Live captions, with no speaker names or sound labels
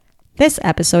This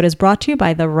episode is brought to you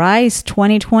by the Rise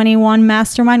 2021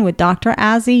 Mastermind with Dr.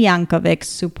 Azi Yankovic.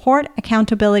 Support,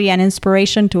 accountability, and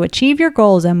inspiration to achieve your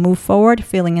goals and move forward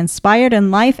feeling inspired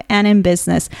in life and in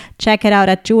business. Check it out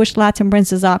at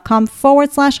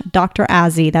jewishlatinprincess.com/Dr.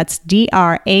 Azi. That's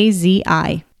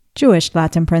DRAZI. Jewish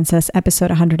Latin Princess, episode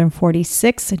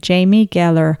 146, Jamie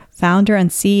Geller, founder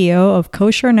and CEO of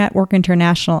Kosher Network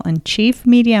International and Chief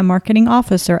Media and Marketing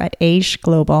Officer at Aish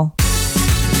Global.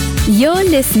 You're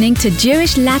listening to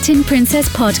Jewish Latin Princess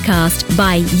Podcast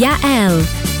by Yael.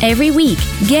 Every week,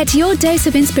 get your dose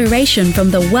of inspiration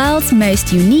from the world's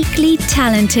most uniquely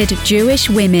talented Jewish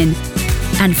women.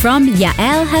 And from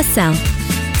Yael herself,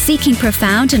 seeking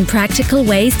profound and practical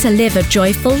ways to live a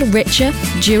joyful, richer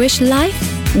Jewish life?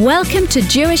 Welcome to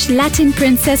Jewish Latin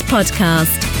Princess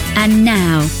Podcast. And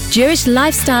now, Jewish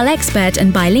lifestyle expert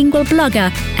and bilingual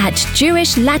blogger at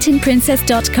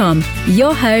jewishlatinprincess.com,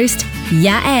 your host,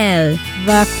 Yael.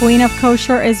 The Queen of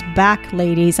Kosher is back,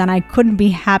 ladies, and I couldn't be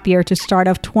happier to start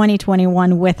off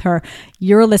 2021 with her.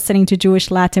 You're listening to Jewish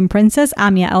Latin Princess.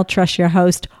 I'm Yael Trush, your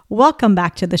host. Welcome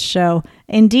back to the show.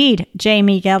 Indeed,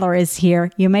 Jamie Geller is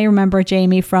here. You may remember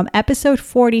Jamie from episode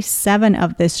 47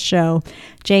 of this show.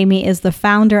 Jamie is the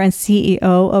founder and CEO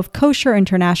of Kosher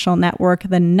International Network,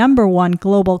 the #1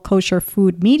 global kosher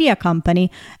food media company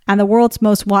and the world's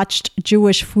most watched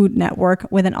Jewish food network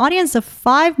with an audience of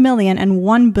 5 million and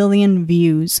 1 billion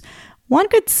views. One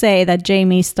could say that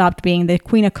Jamie stopped being the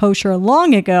Queen of Kosher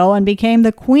long ago and became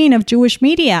the Queen of Jewish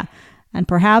media. And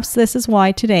perhaps this is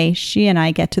why today she and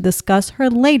I get to discuss her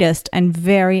latest and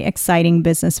very exciting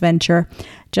business venture.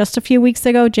 Just a few weeks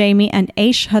ago, Jamie and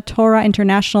Aish HaTorah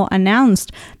International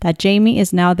announced that Jamie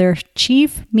is now their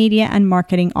Chief Media and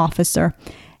Marketing Officer.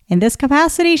 In this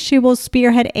capacity, she will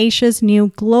spearhead Aish's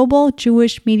new Global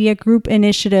Jewish Media Group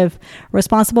initiative,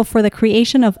 responsible for the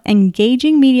creation of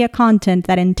engaging media content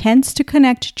that intends to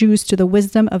connect Jews to the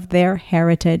wisdom of their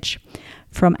heritage.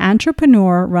 From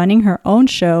entrepreneur running her own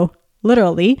show,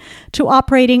 literally, to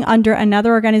operating under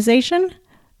another organization,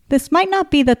 this might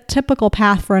not be the typical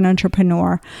path for an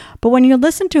entrepreneur. But when you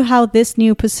listen to how this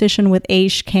new position with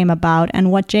Aish came about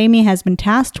and what Jamie has been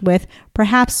tasked with,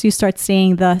 perhaps you start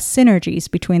seeing the synergies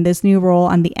between this new role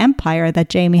and the empire that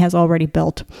Jamie has already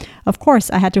built. Of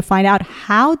course, I had to find out,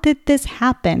 how did this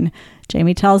happen?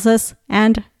 Jamie tells us,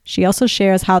 and she also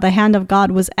shares how the hand of God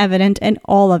was evident in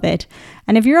all of it.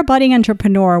 And if you're a budding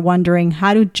entrepreneur wondering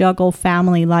how to juggle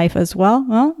family life as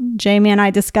well, Jamie and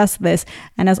I discussed this.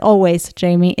 And as always,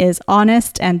 Jamie is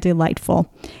honest and delightful.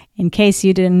 In case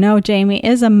you didn't know, Jamie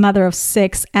is a mother of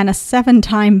 6 and a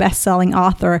 7-time best-selling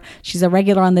author. She's a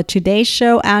regular on the Today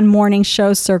Show and Morning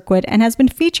Show circuit and has been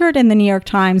featured in the New York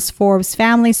Times, Forbes,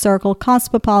 Family Circle,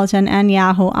 Cosmopolitan, and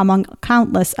Yahoo, among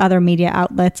countless other media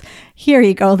outlets. Here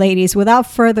you go, ladies. Without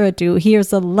further ado, here's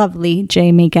the lovely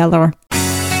Jamie Geller.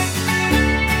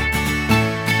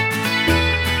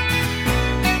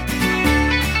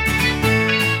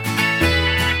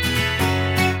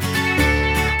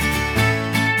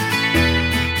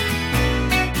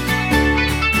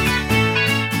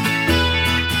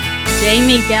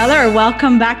 Jamie Geller,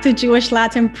 welcome back to Jewish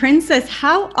Latin Princess.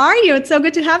 How are you? It's so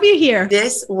good to have you here.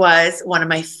 This was one of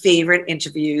my favorite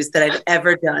interviews that I've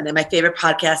ever done and my favorite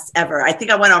podcasts ever. I think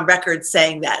I went on record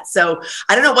saying that. So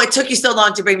I don't know what took you so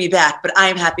long to bring me back, but I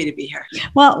am happy to be here.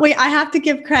 Well, I have to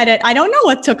give credit. I don't know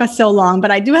what took us so long,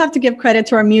 but I do have to give credit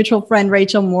to our mutual friend,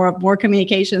 Rachel Moore of Moore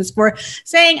Communications, for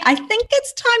saying, I think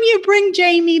it's time you bring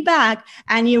Jamie back.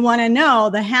 And you want to know,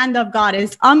 the hand of God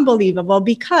is unbelievable,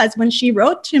 because when she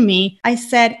wrote to me, I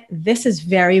said, this is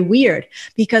very weird,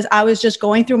 because I was just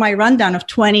going through my rundown of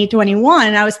 2021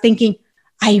 and I was thinking,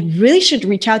 I really should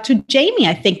reach out to Jamie.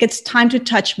 I think it's time to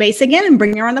touch base again and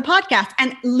bring her on the podcast.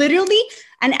 And literally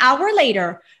an hour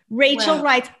later, Rachel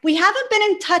writes, we haven't been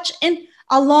in touch in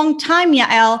a long time,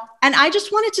 Yael. And I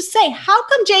just wanted to say, how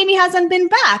come Jamie hasn't been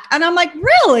back? And I'm like,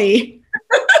 really?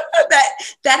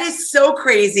 That is so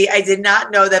crazy. I did not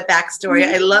know that backstory.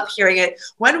 I love hearing it.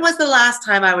 When was the last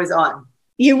time I was on?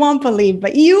 You won't believe,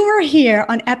 but you were here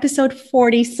on episode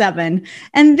 47.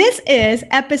 And this is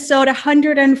episode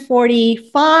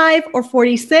 145 or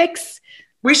 46.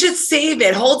 We should save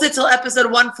it. Hold it till episode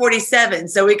 147.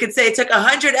 So we could say it took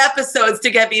 100 episodes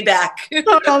to get me back.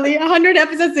 Totally. 100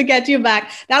 episodes to get you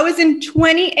back. That was in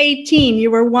 2018. You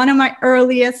were one of my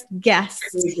earliest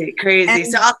guests.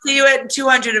 Crazy. So I'll see you at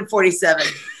 247.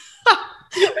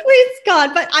 Please,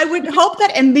 God. But I would hope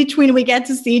that in between we get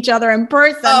to see each other in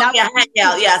person. Oh, yeah.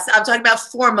 Yes. I'm talking about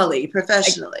formally,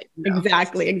 professionally.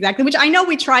 Exactly. Which I know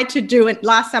we tried to do it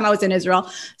last time I was in Israel.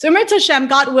 So Mir Hashem,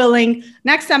 God willing,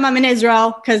 next time I'm in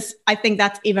Israel, because I think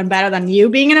that's even better than you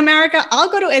being in America, I'll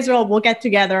go to Israel. We'll get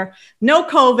together. No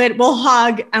COVID. We'll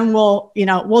hug and we'll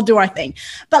do our thing.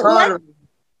 But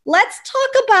let's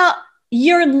talk about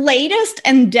your latest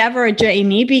endeavor,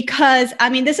 Jamie, because I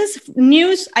mean, this is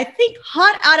news, I think,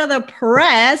 hot out of the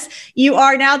press. You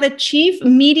are now the Chief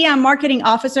Media and Marketing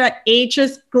Officer at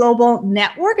Aish Global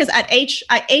Network, is at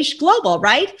Aish Global,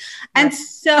 right? And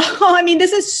so, I mean,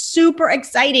 this is super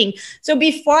exciting. So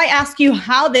before I ask you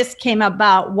how this came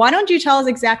about, why don't you tell us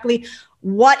exactly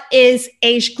what is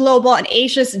Aish Global and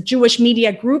Aish's Jewish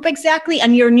Media Group exactly,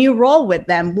 and your new role with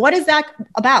them? What is that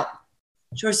about?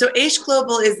 Sure. So Aish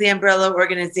Global is the umbrella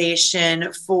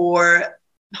organization for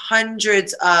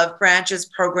hundreds of branches,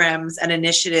 programs, and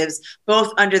initiatives,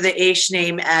 both under the Aish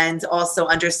name and also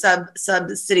under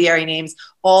subsidiary names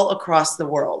all across the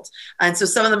world. And so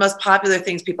some of the most popular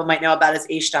things people might know about is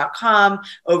Aish.com.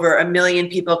 Over 1 million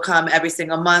people come every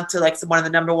single month to like one of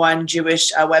the number one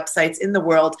Jewish websites in the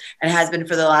world, and has been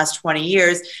for the last 20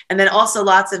 years. And then also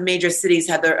lots of major cities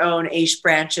have their own Aish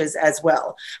branches as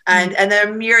well. And there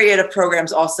are a myriad of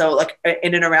programs also like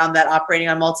in and around that, operating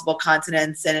on multiple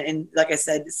continents and in, like I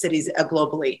said, cities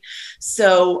globally.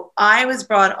 So I was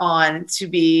brought on to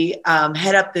be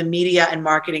head up the media and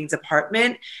marketing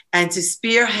department and to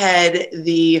spearhead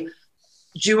the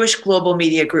Jewish Global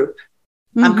Media Group.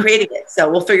 I'm creating it, so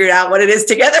we'll figure out what it is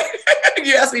together.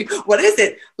 You asked me, what is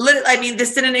it? I mean,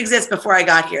 this didn't exist before I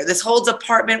got here. This whole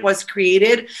department was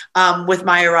created with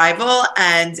my arrival,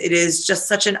 and it is just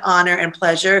such an honor and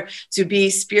pleasure to be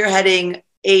spearheading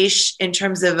Aish in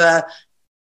terms of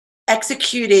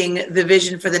executing the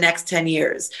vision for the next 10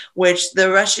 years, which the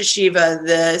Rosh Yeshiva,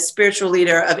 the spiritual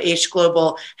leader of Aish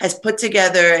Global, has put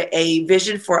together a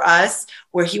vision for us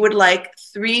where he would like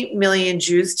 3 million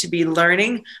Jews to be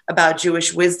learning about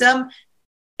Jewish wisdom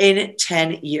in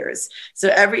 10 years. So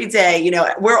every day,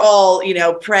 we're all,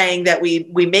 praying that we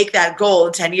make that goal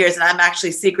in 10 years. And I'm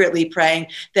actually secretly praying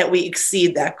that we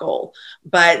exceed that goal.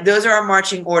 But those are our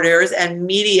marching orders, and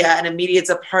media and a media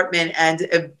department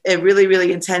and a really,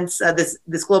 really intense,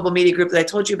 this global media group that I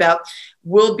told you about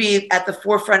will be at the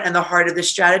forefront and the heart of the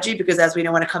strategy, because as we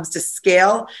know, when it comes to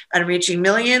scale and reaching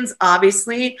millions,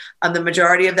 obviously the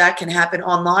majority of that can happen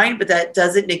online, but that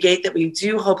doesn't negate that we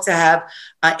do hope to have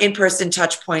in-person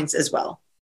touch points as well.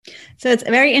 So it's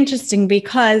very interesting,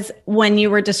 because when you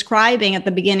were describing at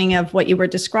the beginning of what you were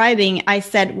describing, I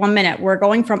said, 1 minute, we're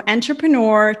going from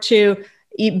entrepreneur to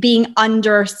being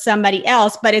under somebody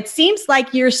else, but it seems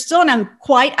like you're still in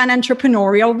quite an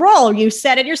entrepreneurial role. You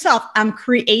said it yourself, I'm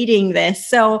creating this.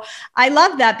 So I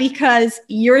love that, because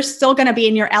you're still going to be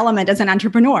in your element as an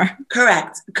entrepreneur.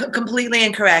 Correct. Completely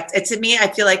incorrect. To me, I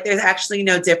feel like there's actually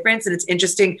no difference. And it's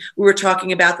interesting. We were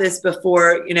talking about this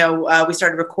before, we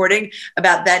started recording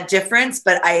about that difference,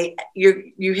 but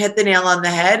you hit the nail on the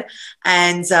head.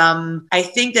 And I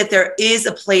think that there is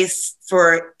a place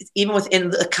for, even within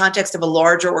the context of a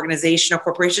larger organization or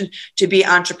corporation, to be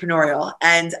entrepreneurial.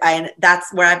 And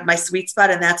that's where I have my sweet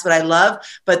spot, and that's what I love.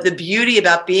 But the beauty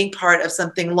about being part of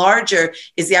something larger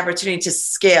is the opportunity to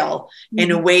scale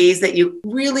in ways that you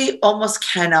really almost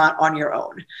cannot on your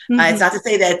own. It's not to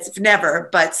say that it's never,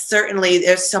 but certainly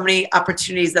there's so many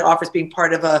opportunities that offers being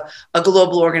part of a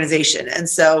global organization. And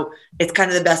so it's kind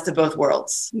of the best of both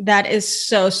worlds. That is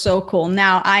so, so cool.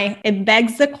 Now, it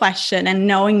begs the question, and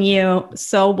knowing you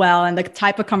so well and the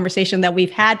type of conversation that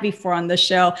we've had before on the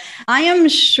show, I am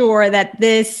sure that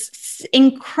this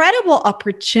incredible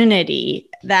opportunity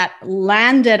that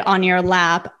landed on your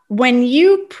lap, when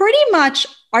you pretty much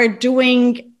are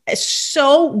doing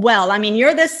so well. I mean,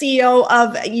 you're the CEO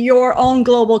of your own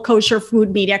global kosher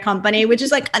food media company, which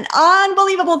is like an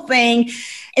unbelievable thing.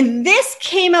 And this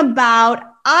came about,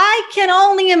 I can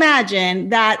only imagine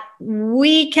that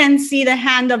we can see the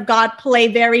hand of God play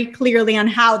very clearly on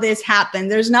how this happened.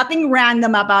 There's nothing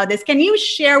random about this. Can you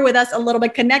share with us a little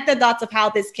bit, connect the dots of how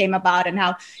this came about and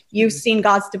how you've seen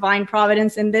God's divine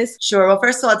providence in this? Sure. Well,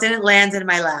 first of all, it didn't land in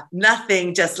my lap.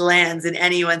 Nothing just lands in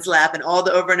anyone's lap. And all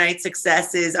the overnight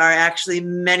successes are actually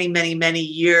many, many, many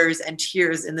years and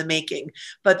tears in the making.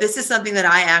 But this is something that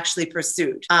I actually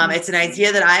pursued. It's an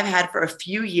idea that I've had for a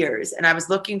few years, and I was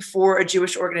looking for a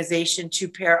Jewish organization to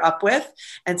pair up with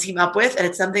and team up with. And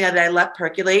it's something that I let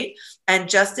percolate. And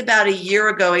just about a year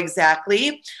ago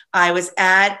exactly, I was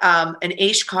at an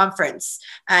Aish conference,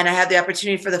 and I had the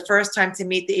opportunity for the first time to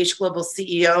meet the Aish Global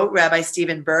CEO, Rabbi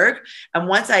Stephen Berg. And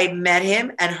once I met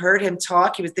him and heard him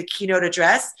talk, he was the keynote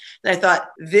address, and I thought,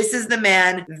 this is the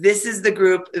man, this is the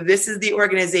group, this is the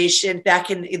organization that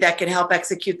can help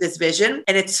execute this vision.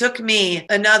 And it took me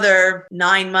another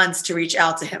 9 months to reach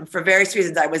out to him for various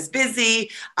reasons. I was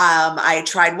busy. I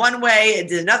tried one way, it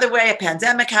did another way. A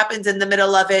pandemic happened in the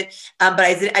middle of it, but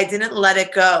I didn't let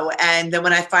it go. And then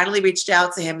when I finally reached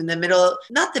out to him in the middle,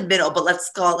 not the middle, but let's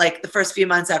call it like the first few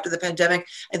months after the pandemic,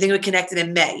 I think we connected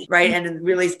in May, right? And then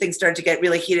really things started to get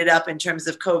really heated up in terms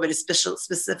of COVID,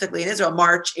 specifically in Israel,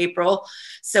 March, April.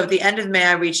 So at the end of May,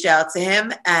 I reached out to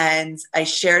him and I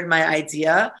shared my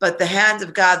idea. But the hand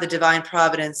of God, the divine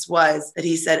providence, was that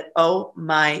he said, oh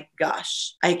my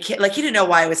gosh, I can't, like, he didn't know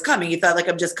why I was coming. He thought like,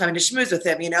 I'm just coming to schmooze with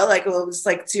him, like, well, it was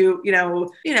like to,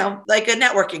 like a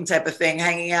networking type of thing,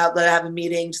 hanging out, have a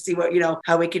meeting to see what,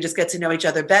 how we could just get to know each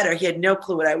other better. He had no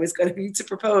clue what I was going to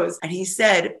propose. And he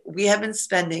said, we have been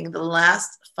spending the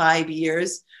last 5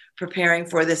 years preparing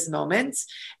for this moment.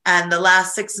 And the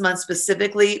last 6 months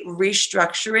specifically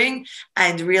restructuring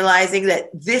and realizing that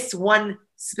this one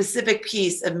specific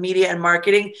piece of media and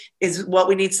marketing is what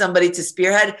we need somebody to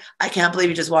spearhead. I can't believe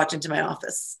you just walked into my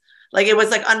office. Like, it was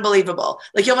like unbelievable.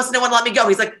 Like, he almost no one let me go.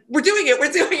 He's like, we're doing it.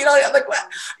 I'm like,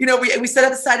 what? We set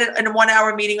aside in a 1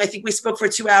 hour meeting. I think we spoke for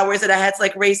 2 hours and I had to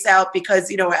like race out because,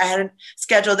 I hadn't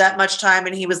scheduled that much time.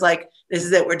 And he was like, this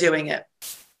is it. We're doing it.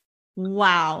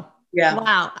 Wow. Yeah.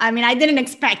 Wow. I mean, I didn't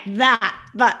expect that,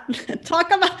 but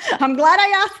I'm glad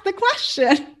I asked the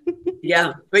question.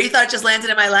 Yeah. But you thought it just landed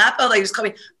in my lap? Oh, like, just call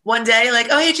me one day, like,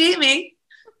 oh, hey, Jamie,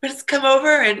 just come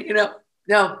over and,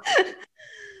 no.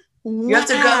 You have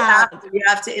to go after, you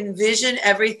have to envision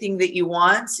everything that you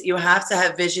want. You have to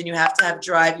have vision. You have to have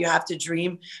drive. You have to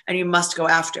dream, and you must go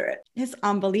after it. It's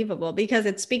unbelievable because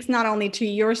it speaks not only to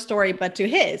your story, but to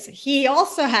his. He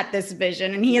also had this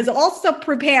vision and he is also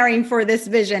preparing for this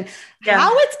vision. Yeah.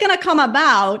 How it's going to come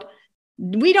about,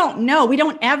 we don't know. We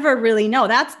don't ever really know.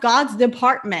 That's God's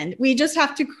department. We just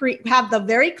have to have the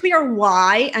very clear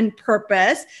why and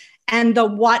purpose. And the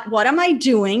what am I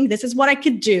doing? This is what I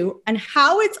could do. And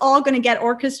how it's all going to get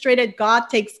orchestrated, God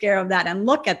takes care of that. And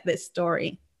look at this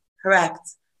story.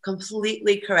 Correct.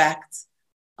 Completely correct.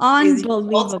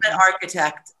 Unbelievable. Ultimate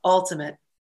architect. Ultimate.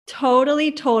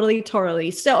 Totally.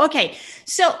 So, okay.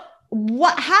 So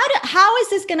how is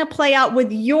this going to play out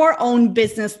with your own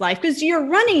business life? Because you're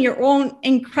running your own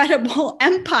incredible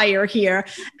empire here.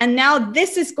 And now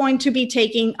this is going to be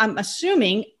taking, I'm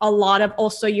assuming, a lot of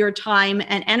also your time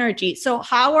and energy. So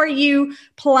how are you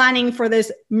planning for this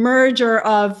merger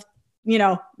of,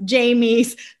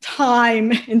 Jamie's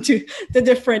time into the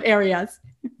different areas?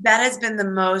 That has been the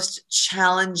most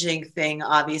challenging thing,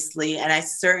 obviously. And I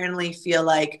certainly feel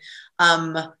like,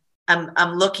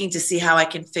 I'm looking to see how I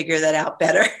can figure that out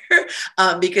better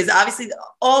because obviously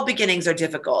all beginnings are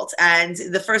difficult and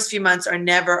the first few months are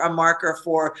never a marker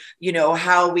for,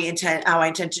 how I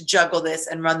intend to juggle this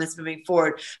and run this moving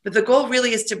forward. But the goal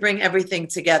really is to bring everything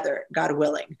together, God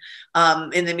willing.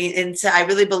 I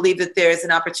really believe that there's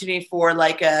an opportunity for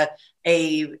like a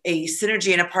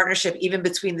synergy and a partnership even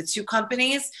between the two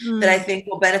companies that I think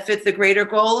will benefit the greater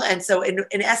goal. And so in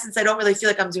essence, I don't really feel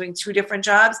like I'm doing two different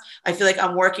jobs. I feel like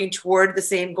I'm working toward the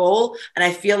same goal. And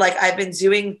I feel like I've been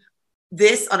doing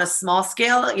this on a small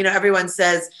scale. Everyone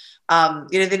says,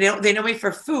 they know me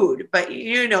for food, but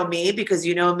you know me because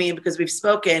because we've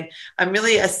spoken. I'm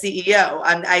really a CEO.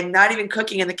 I'm not even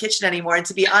cooking in the kitchen anymore. And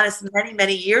to be honest, many,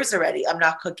 many years already, I'm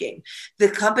not cooking. The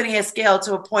company has scaled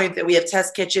to a point that we have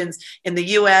test kitchens in the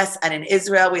US and in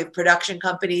Israel. We have production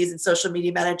companies and social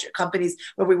media manager companies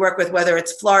where we work with, whether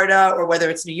it's Florida or whether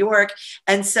it's New York.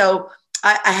 And so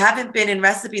I haven't been in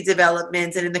recipe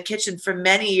development and in the kitchen for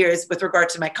many years with regard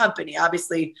to my company.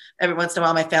 Obviously, every once in a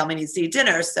while, my family needs to eat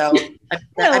dinner. So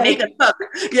I make them cook.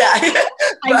 Yeah.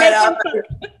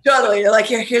 Totally. Like,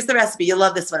 here's the recipe. You'll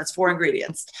love this one. It's 4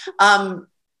 ingredients. So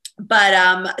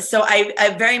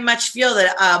I very much feel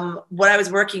that what I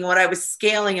was working, what I was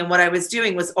scaling and what I was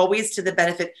doing was always to the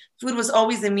benefit. Food was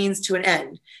always a means to an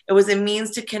end. It was a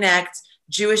means to connect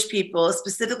Jewish people,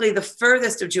 specifically the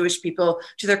furthest of Jewish people,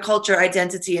 to their culture,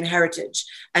 identity, and heritage,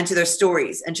 and to their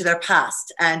stories, and to their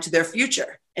past, and to their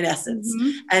future, in essence.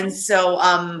 Mm-hmm. And so,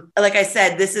 like I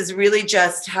said, this is really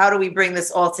just how do we bring this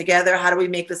all together? How do we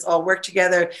make this all work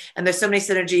together? And there's so many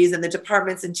synergies, and the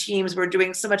departments and teams, we're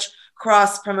doing so much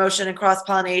cross promotion and cross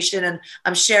pollination, and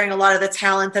I'm sharing a lot of the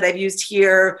talent that I've used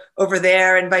here over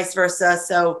there, and vice versa.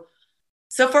 So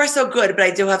far, so good, but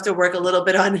I do have to work a little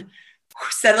bit on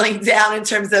settling down in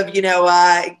terms of,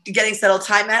 getting settled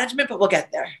time management, but we'll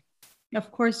get there. Of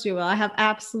course you will. I have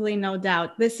absolutely no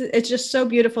doubt. It's just so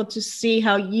beautiful to see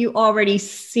how you already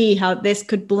see how this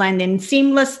could blend in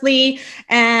seamlessly.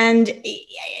 And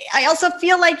I also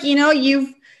feel like,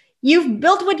 you've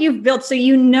built what you've built. So,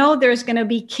 there's going to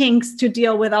be kinks to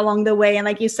deal with along the way. And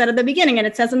like you said at the beginning, and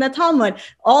it says in the Talmud,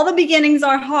 all the beginnings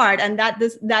are hard. And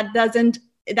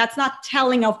that's not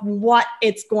telling of what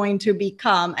it's going to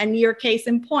become. And your case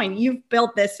in point, you've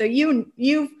built this. So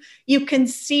you can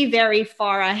see very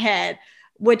far ahead,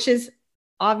 which is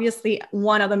obviously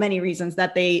one of the many reasons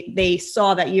that they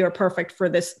saw that you're perfect for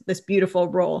this beautiful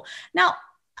role. Now,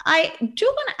 I do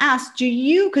want to ask,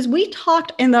 because we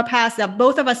talked in the past that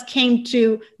both of us came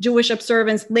to Jewish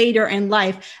observance later in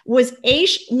life. Was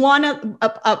Aish one of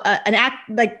an act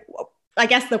like, I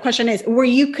guess the question is, were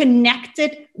you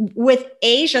connected with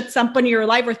Aish at some point in your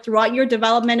life or throughout your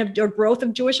development of your growth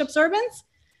of Jewish observance?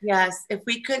 Yes. If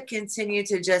we could continue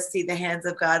to just see the hands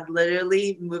of God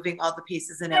literally moving all the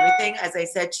pieces and everything, as I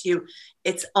said to you,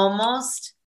 it's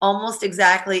almost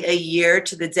exactly a year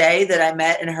to the day that I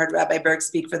met and heard Rabbi Berg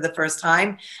speak for the first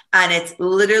time. And it's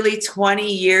literally 20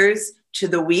 years to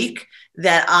the week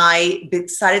that I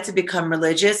decided to become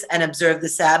religious and observe the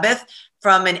Sabbath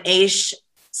from an Aish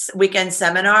weekend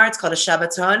seminar. It's called a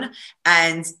Shabbaton.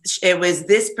 And it was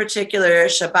this particular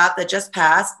Shabbat that just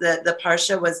passed. The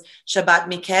Parsha was Shabbat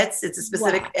Miketz. It's a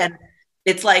specific, and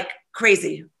it's like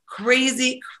crazy.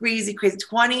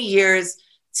 20 years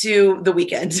to the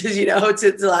weekend,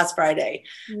 to last Friday.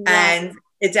 Wow. And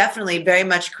it definitely very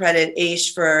much credit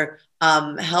Aish for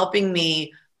helping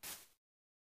me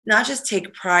not just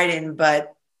take pride in,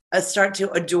 but start to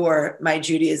adore my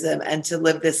Judaism and to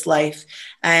live this life.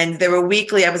 And there were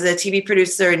weekly, I was a TV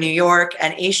producer in New York,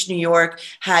 and Aish New York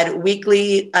had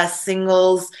weekly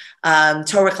singles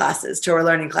Torah classes, Torah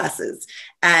learning classes.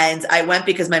 And I went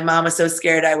because my mom was so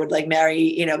scared I would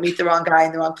marry, meet the wrong guy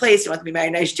in the wrong place. You want to be married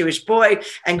a nice Jewish boy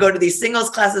and go to these singles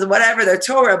classes, whatever, they're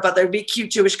Torah, but there'd be cute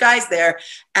Jewish guys there.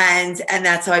 And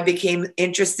that's how I became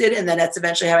interested. And then that's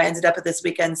eventually how I ended up at this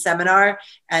weekend seminar.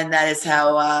 And that is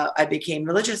how I became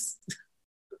religious.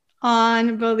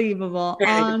 Unbelievable.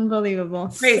 Crazy. Unbelievable.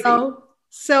 Crazy.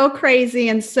 So crazy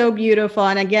and so beautiful.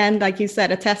 And again, like you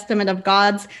said, a testament of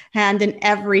God's hand in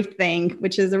everything,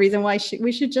 which is the reason why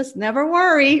we should just never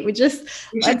worry. We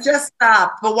should just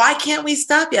stop. But why can't we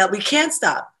stop yet? We can't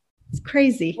stop. It's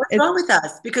crazy. What's wrong with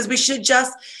us? Because we should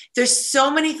there's so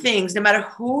many things, no matter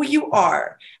who you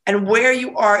are and where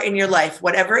you are in your life,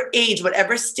 whatever age,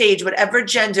 whatever stage, whatever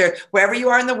gender, wherever you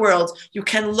are in the world, you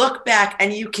can look back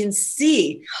and you can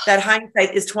see that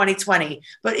hindsight is 2020.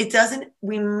 But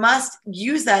we must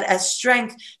use that as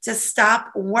strength to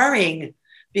stop worrying,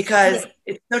 because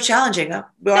it's so challenging. Huh?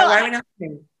 Why are we not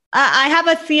worrying? I have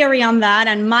a theory on that,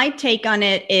 and my take on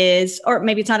it is, or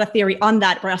maybe it's not a theory on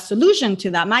that, but a solution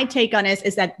to that. My take on it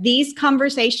is that these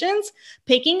conversations,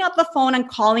 picking up the phone and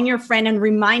calling your friend and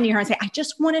reminding her and say, I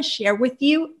just want to share with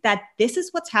you that this is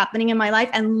what's happening in my life,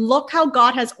 and look how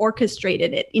God has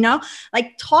orchestrated it,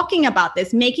 like talking about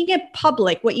this, making it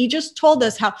public, what you just told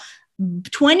us, how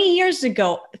 20 years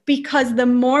ago, because the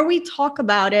more we talk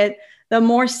about it, the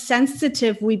more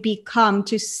sensitive we become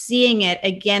to seeing it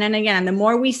again and again. And the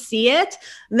more we see it,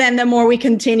 then the more we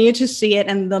continue to see it,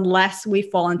 and the less we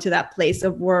fall into that place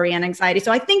of worry and anxiety.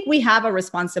 So I think we have a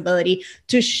responsibility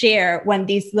to share when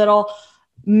these little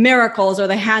miracles or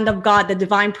the hand of God, the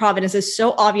divine providence, is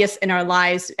so obvious in our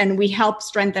lives, and we help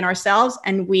strengthen ourselves,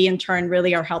 and we in turn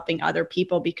really are helping other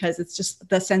people, because it's just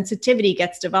the sensitivity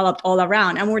gets developed all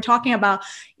around. And we're talking about,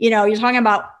 you're talking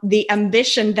about the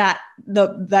ambition that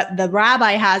the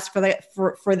rabbi has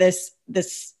for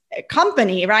this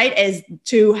company, right? Is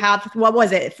to have, what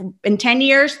was it, in 10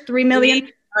 years, 3 million?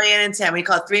 3 million and 10. We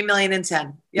call it 3 million and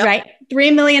 10. Yep. Right.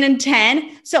 3 million and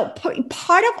 10. So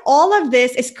part of all of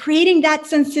this is creating that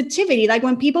sensitivity. Like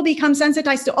when people become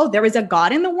sensitized to, there is a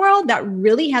God in the world that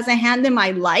really has a hand in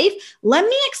my life. Let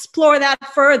me explore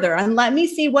that further, and let me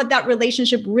see what that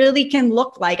relationship really can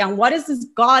look like. And what does this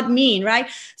God mean? Right.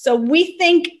 So we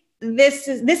think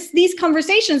these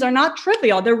conversations are not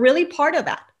trivial. They're really part of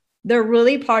that. They're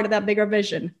really part of that bigger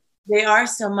vision. They are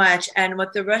so much. And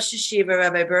what the Rosh Yeshiva,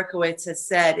 Rabbi Berkowitz, has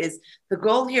said is the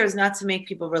goal here is not to make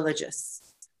people religious.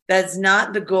 That's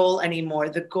not the goal anymore.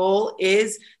 The goal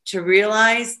is to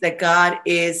realize that God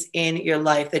is in your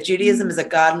life, that Judaism is a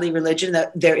godly religion,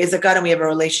 that there is a God and we have a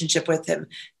relationship with him,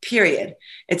 period.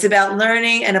 It's about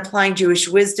learning and applying Jewish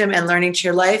wisdom and learning to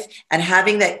your life and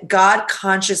having that God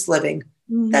conscious living.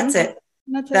 Mm-hmm. That's it.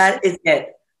 That is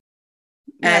it.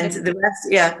 And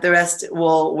the rest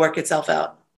will work itself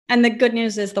out. And the good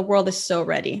news is the world is so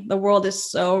ready. The world is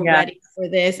so ready for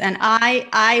this. And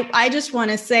I just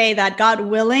want to say that, God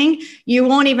willing, you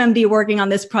won't even be working on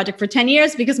this project for 10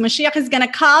 years because Mashiach is going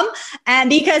to come. And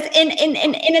because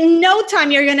in no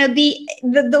time, you're going to be,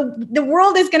 the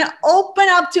world is going to open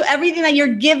up to everything that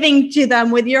you're giving to them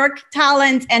with your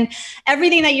talents and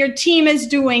everything that your team is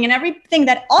doing and everything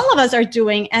that all of us are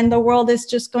doing. And the world is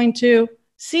just going to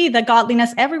see the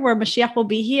godliness everywhere. Mashiach will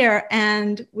be here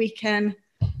and we can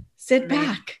sit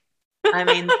back. I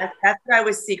mean, that's what I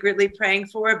was secretly praying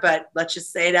for, but let's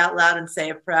just say it out loud and say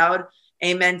it proud.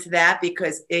 Amen to that,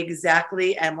 because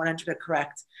exactly and 100%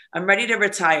 correct. I'm ready to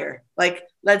retire. Like,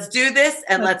 let's do this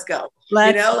and let's go.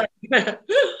 Let's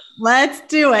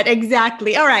do it.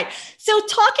 Exactly. All right. So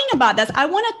talking about this, I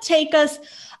want to take us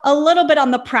a little bit on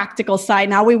the practical side.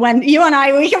 Now you and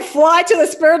I, we can fly to the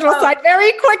spiritual side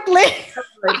very quickly.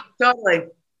 Totally.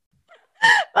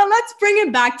 But let's bring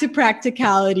it back to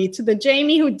practicality, to the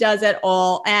Jamie who does it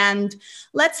all. And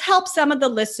let's help some of the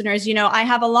listeners. You know, I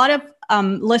have a lot of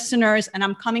listeners and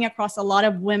I'm coming across a lot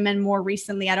of women more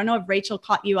recently. I don't know if Rachel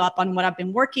caught you up on what I've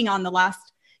been working on the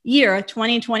last year.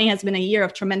 2020 has been a year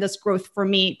of tremendous growth for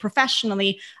me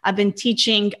professionally. I've been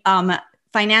teaching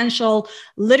financial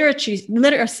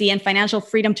literacy and financial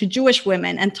freedom to Jewish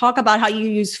women, and talk about how you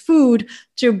use food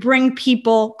to bring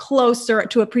people closer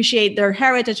to appreciate their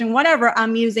heritage and whatever.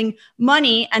 I'm using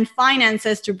money and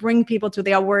finances to bring people to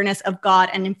the awareness of God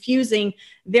and infusing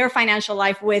their financial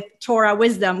life with Torah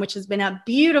wisdom, which has been a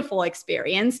beautiful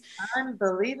experience.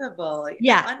 Unbelievable.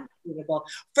 Yeah. Unbelievable.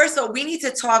 First of all, we need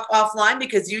to talk offline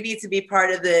because you need to be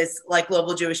part of this like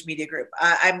global Jewish media group.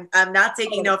 I'm not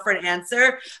taking no for an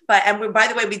answer, but, and by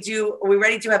the way, we're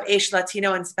ready to have Aish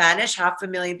Latino in Spanish.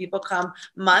 500,000 people come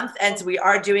month. And we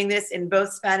are doing this in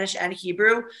both Spanish and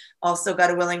Hebrew, also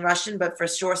God willing Russian, but for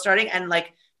sure starting. And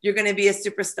like, you're going to be a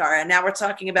superstar. And now we're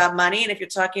talking about money. And if you're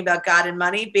talking about God and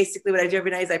money, basically what I do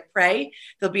every night is I pray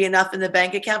there'll be enough in the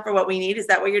bank account for what we need. Is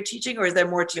that what you're teaching, or is there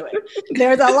more to it?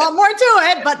 There's a lot more to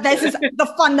it, but this is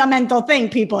the fundamental thing,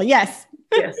 people. Yes.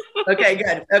 Yes. Okay,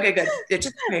 good. Okay, good. Yeah,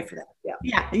 just pray for that.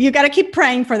 Yeah. You got to keep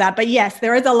praying for that. But yes,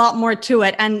 there is a lot more to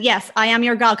it. And yes, I am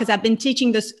your gal, because I've been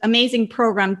teaching this amazing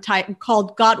program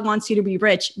called God Wants You to Be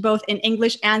Rich, both in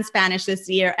English and Spanish this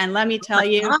year. And let me tell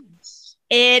you,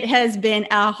 it has been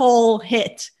a whole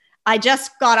hit. I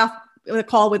just got off the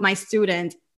call with my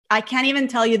student. I can't even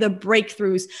tell you the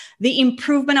breakthroughs, the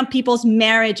improvement of people's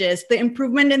marriages, the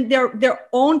improvement in their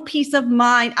own peace of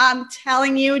mind. I'm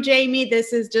telling you, Jamie,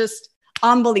 this is just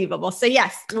unbelievable. So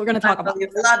yes, we're going to talk about it.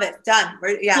 Love it. Done.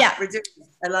 We're doing it.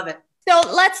 I love it. So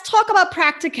let's talk about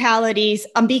practicalities,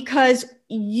 because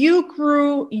you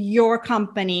grew your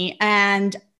company,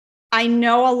 and I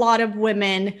know a lot of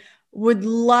women would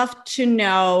love to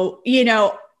know,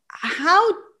 how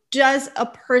does a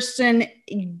person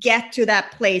get to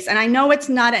that place? And I know that's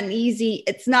not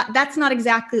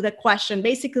exactly the question.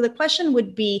 Basically, the question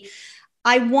would be,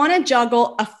 I want to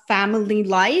juggle a family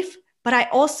life, but I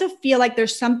also feel like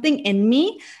there's something in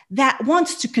me that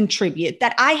wants to contribute,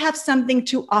 that I have something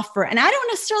to offer. And I don't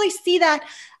necessarily see that.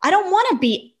 I don't want to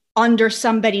be under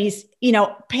somebody's,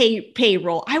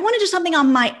 payroll. I want to do something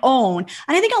on my own.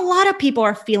 And I think a lot of people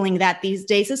are feeling that these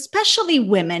days, especially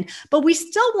women, but we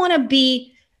still want to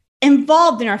be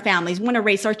involved in our families. We want to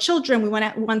raise our children. We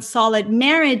want solid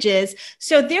marriages.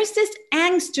 So there's this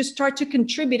angst to start to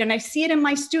contribute. And I see it in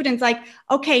my students, like,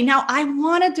 okay, now I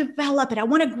want to develop it. I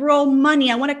want to grow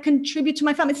money. I want to contribute to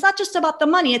my family. It's not just about the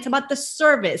money. It's about the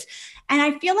service. And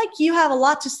I feel like you have a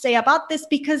lot to say about this,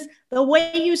 because the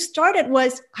way you started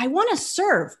was, I want to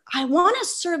serve. I want to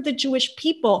serve the Jewish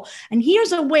people. And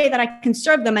here's a way that I can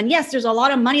serve them. And yes, there's a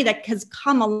lot of money that has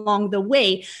come along the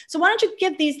way. So why don't you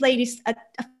give these ladies a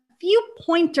few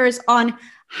pointers on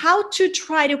how to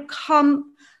try to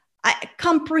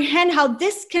comprehend how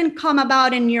this can come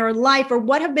about in your life, or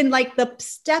what have been like the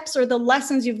steps or the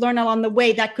lessons you've learned along the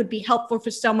way that could be helpful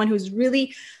for someone who's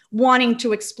really wanting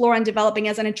to explore and developing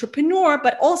as an entrepreneur,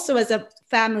 but also as a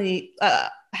family,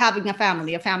 having a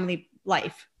family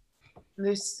life.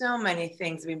 There's so many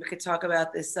things. I mean, we could talk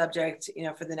about this subject,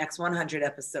 for the next 100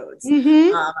 episodes.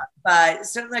 But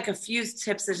certainly like a few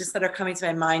tips that are coming to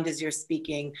my mind as you're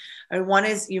speaking. One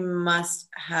is, you must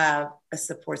have a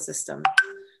support system.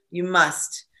 You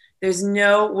must. There's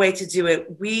no way to do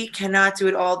it. We cannot do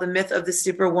it all. The myth of the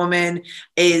superwoman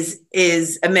is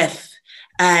a myth.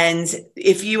 And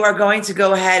if you are going to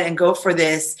go ahead and go for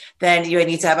this, then you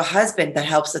need to have a husband that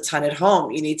helps a ton at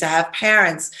home. You need to have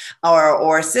parents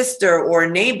or a sister or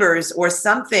neighbors or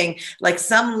something, like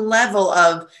some level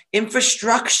of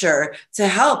infrastructure to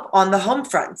help on the home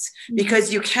front,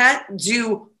 because you can't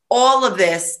do all of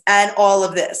this and all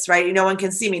of this, right? No one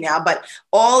can see me now, but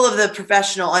all of the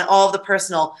professional and all of the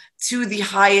personal to the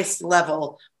highest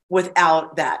level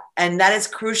without that. And that is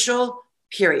crucial,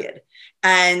 period.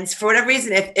 And for whatever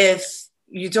reason, if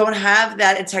you don't have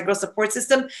that integral support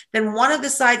system, then one of the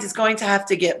sides is going to have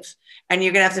to give. And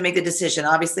you're going to have to make the decision.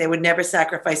 Obviously, I would never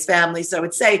sacrifice family. So I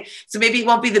would say, so maybe it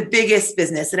won't be the biggest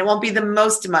business and it won't be the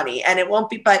most money and it won't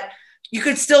be, but you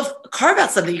could still carve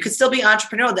out something. You could still be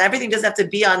entrepreneurial. Everything doesn't have to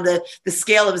be on the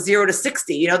scale of 0 to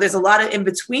 60. You know, there's a lot of in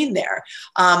between there.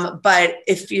 But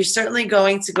if you're certainly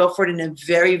going to go for it in a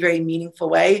very, very meaningful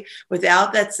way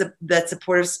without that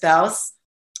supportive spouse,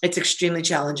 it's extremely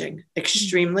challenging,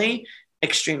 extremely.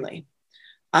 The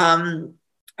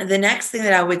next thing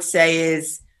that I would say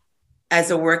is, as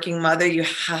a working mother, you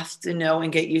have to know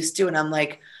and get used to, and I'm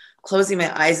like closing my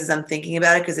eyes as I'm thinking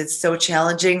about it because it's so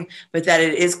challenging, but that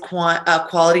it is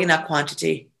quality, not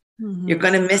quantity. Mm-hmm. You're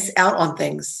going to miss out on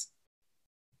things.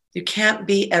 You can't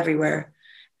be everywhere.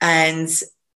 And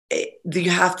you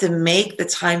have to make the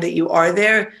time that you are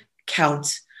there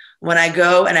count. When I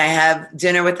go and I have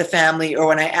dinner with the family or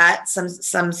when I at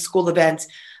some school event,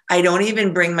 I don't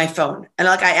even bring my phone. And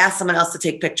like I ask someone else to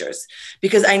take pictures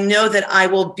because I know that I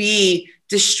will be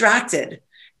distracted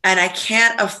and I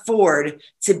can't afford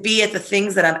to be at the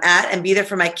things that I'm at and be there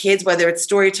for my kids, whether it's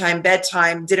story time,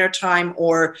 bedtime, dinner time,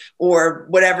 or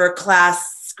whatever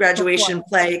class, graduation,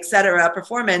 play, etc.,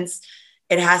 performance.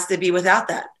 It has to be without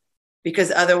that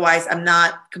because otherwise I'm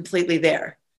not completely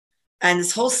there. And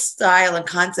this whole style and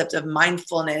concept of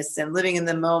mindfulness and living in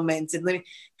the moment and living,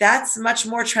 that's much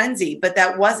more trendy, but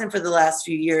that wasn't for the last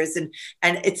few years. And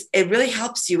it really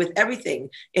helps you with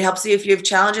everything. It helps you if you have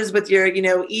challenges with your,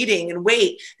 eating and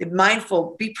weight, be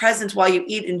mindful, be present while you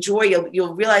eat, enjoy,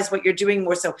 you'll realize what you're doing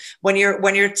more. So when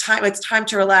it's time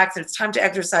to relax and it's time to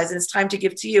exercise and it's time to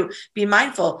give to you, be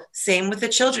mindful. Same with the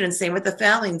children and same with the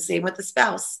family and same with the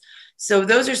spouse. So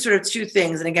those are sort of two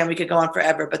things. And again, we could go on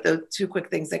forever, but the two quick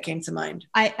things that came to mind.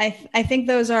 I think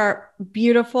those are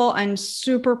beautiful and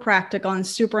super practical and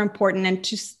super important. And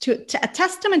to a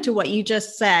testament to what you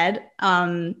just said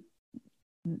about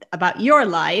your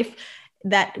life,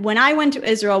 that when I went to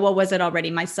Israel, what was it already?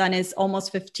 My son is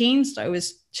almost 15. So it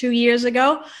was 2 years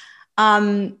ago.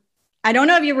 I don't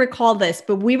know if you recall this,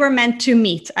 but we were meant to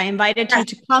meet. I invited you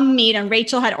to come meet, and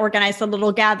Rachel had organized a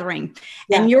little gathering.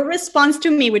 Yeah. And your response to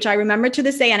me, which I remember to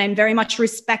this day, and I'm very much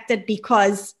respected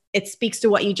because it speaks to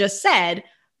what you just said,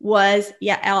 was,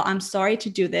 Elle, I'm sorry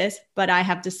to do this, but I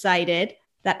have decided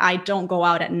that I don't go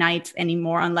out at night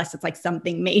anymore unless it's like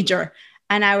something major.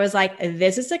 And I was like,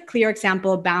 this is a clear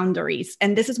example of boundaries.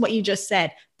 And this is what you just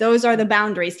said. Those are the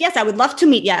boundaries. Yes, I would love to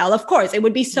meet Yael, of course. It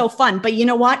would be so fun. But you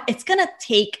know what? It's going to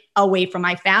take away from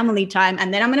my family time.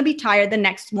 And then I'm going to be tired the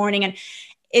next morning. And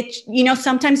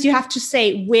sometimes you have to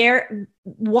say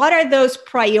what are those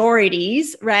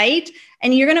priorities, right?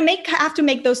 And you're going to have to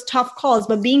make those tough calls,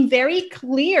 but being very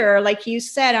clear, like you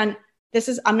said, on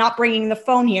I'm not bringing the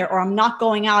phone here, or I'm not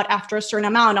going out after a certain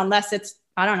amount unless it's,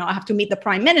 I don't know, I have to meet the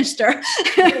prime minister.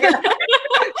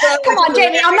 Come on,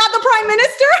 Jamie, I'm not the prime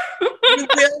minister. You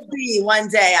will be one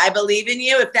day. I believe in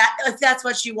you if that's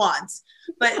what you want.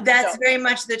 But that's very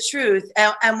much the truth.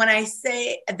 And when I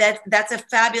say that's a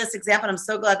fabulous example, I'm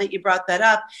so glad that you brought that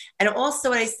up. And also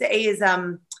what I say is,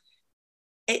 like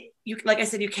I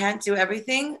said, you can't do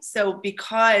everything. So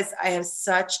because I have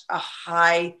such a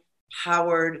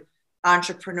high-powered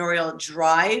entrepreneurial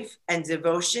drive and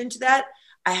devotion to that,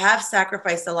 I have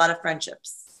sacrificed a lot of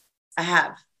friendships.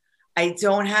 I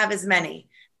don't have as many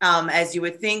as you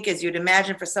would think, as you'd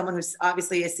imagine for someone who's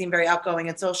obviously seemed very outgoing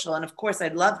and social. And of course,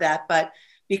 I'd love that. But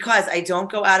because I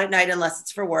don't go out at night unless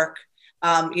it's for work,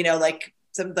 I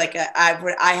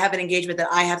have an engagement that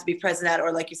I have to be present at,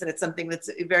 or like you said, it's something that's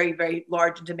very, very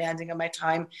large and demanding of my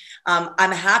time.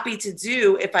 I'm happy to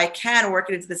do, if I can,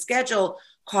 work it into the schedule,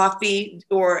 coffee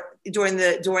or during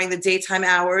the daytime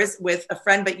hours with a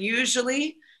friend, but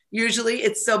usually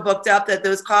it's so booked up that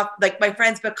those my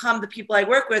friends become the people I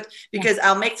work with, because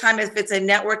I'll make time if it's a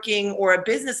networking or a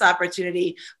business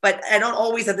opportunity, but I don't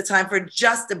always have the time for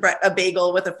just a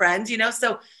bagel with a friend,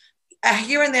 so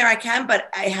here and there I can, but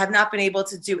I have not been able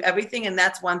to do everything. And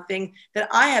that's one thing that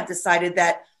I have decided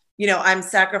that, I'm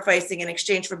sacrificing in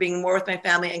exchange for being more with my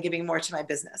family and giving more to my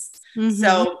business. Mm-hmm.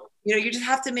 So you just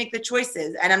have to make the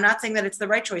choices. And I'm not saying that it's the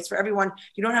right choice for everyone.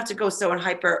 You don't have to go so in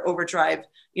hyper overdrive,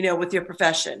 with your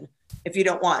profession if you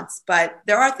don't want. But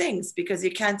there are things, because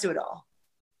you can't do it all.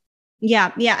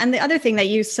 Yeah. Yeah. And the other thing that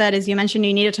you said is you mentioned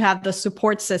you needed to have the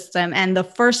support system. And the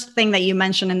first thing that you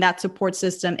mentioned in that support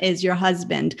system is your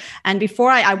husband. And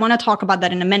before I want to talk about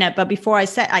that in a minute, but before I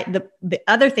said the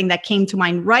other thing that came to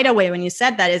mind right away when you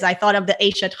said that is I thought of the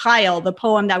Eshet Chayil, the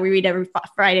poem that we read every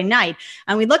Friday night.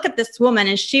 And we look at this woman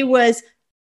and she was,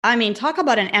 I mean, talk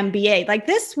about an MBA. Like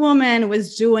this woman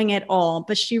was doing it all,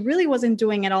 but she really wasn't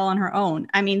doing it all on her own.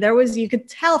 I mean, you could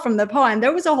tell from the poem,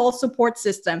 there was a whole support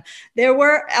system. There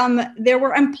were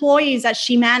employees that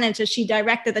she managed, that she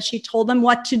directed, that she told them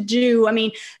what to do. I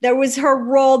mean, there was her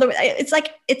role.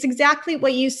 It's exactly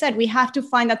what you said. We have to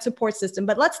find that support system.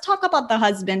 But let's talk about the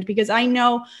husband, because I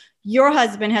know your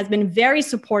husband has been very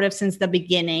supportive since the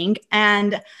beginning.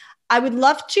 And I would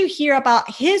love to hear about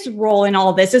his role in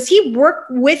all this. Does he work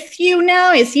with you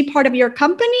now? Is he part of your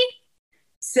company?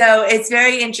 So it's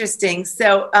very interesting.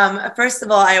 So first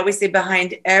of all, I always say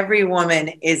behind every woman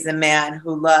is a man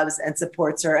who loves and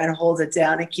supports her and holds it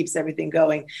down and keeps everything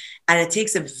going. And it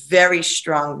takes a very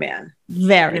strong man,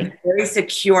 very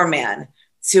secure man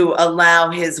to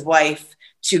allow his wife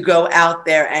to go out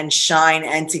there and shine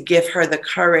and to give her the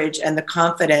courage and the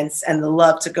confidence and the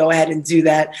love to go ahead and do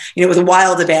that, with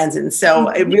wild abandon. So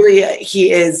it really,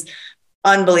 he is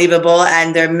unbelievable.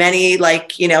 And there are many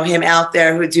like, him out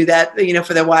there who do that,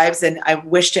 for their wives. And I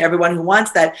wish to everyone who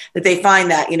wants that they find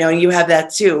that, and you have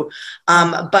that too.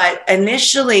 But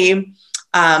initially,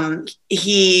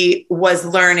 he was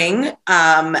learning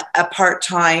a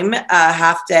part-time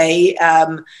half day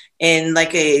in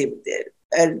like a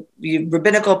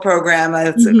rabbinical program,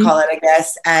 let's call it, I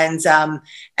guess. And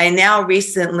now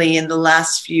recently in the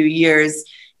last few years,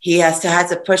 he had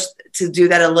to push to do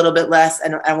that a little bit less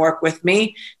and work with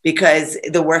me, because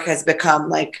the work has become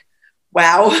like,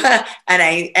 wow. and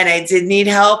I did need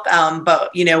help.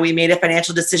 But we made a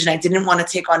financial decision. I didn't want to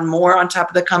take on more on top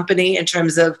of the company in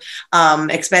terms of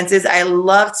expenses. I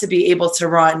love to be able to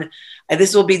run.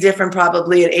 This will be different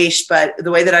probably at Aish, but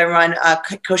the way that I run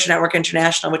Kosher Network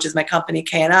International, which is my company,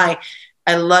 KNI,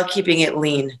 I love keeping it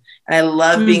lean. And I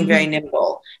love being very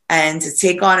nimble. And to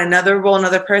take on another role,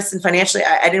 another person financially,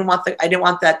 I didn't want that,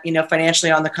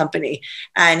 financially on the company.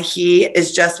 And he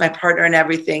is just my partner in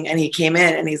everything. And he came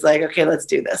in and he's like, okay, let's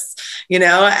do this,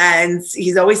 and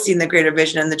he's always seen the greater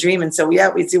vision and the dream. And so, we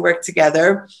do work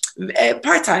together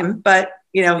part-time, but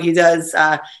he does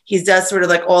sort of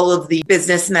like all of the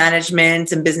business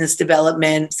management and business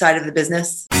development side of the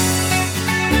business.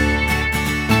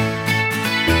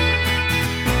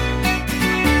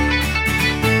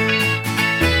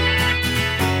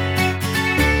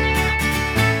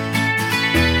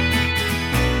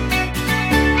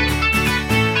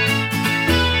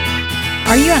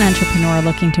 Are you an entrepreneur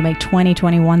looking to make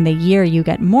 2021 the year you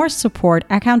get more support,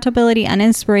 accountability, and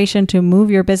inspiration to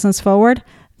move your business forward?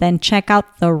 Then check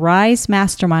out the Rise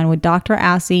Mastermind with Dr.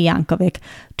 Asi Yankovic.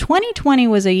 2020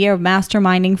 was a year of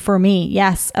masterminding for me.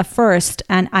 Yes, a first.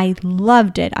 And I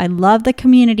loved it. I love the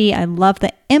community. I love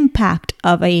the impact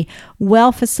of a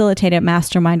well-facilitated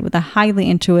mastermind with a highly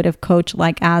intuitive coach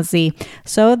like Asi.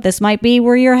 So this might be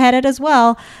where you're headed as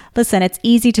well. Listen, it's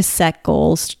easy to set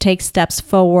goals, to take steps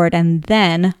forward, and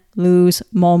then lose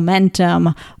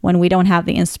momentum when we don't have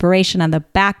the inspiration and the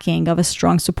backing of a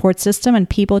strong support system and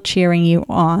people cheering you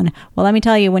on. Well, let me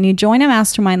tell you, when you join a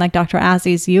mastermind like Dr.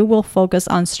 Asi's, you will focus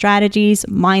on strategies,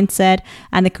 mindset,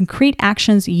 and the concrete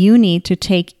actions you need to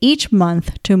take each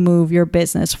month to move your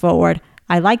business forward.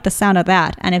 I like the sound of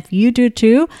that. And if you do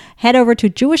too, head over to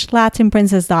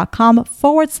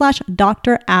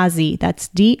jewishlatinprincess.com/Dr. Asi. That's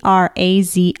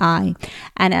DRAZI.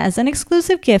 And as an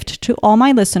exclusive gift to all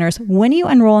my listeners, when you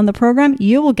enroll in the program,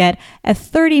 you will get a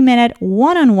 30-minute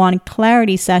one-on-one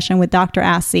clarity session with Dr.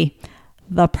 Asi.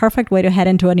 The perfect way to head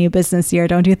into a new business year,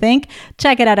 don't you think?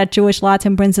 Check it out at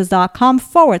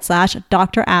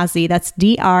jewishlatinprincess.com/Dr. Asi. That's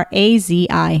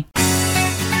DRAZI.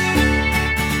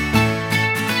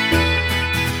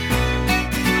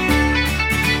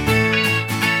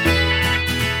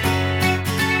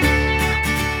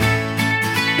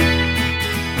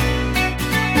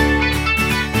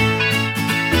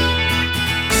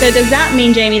 So does that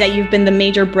mean, Jamie, that you've been the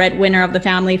major breadwinner of the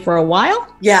family for a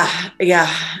while? Yeah.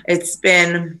 It's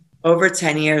been over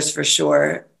 10 years for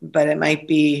sure, but it might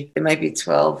be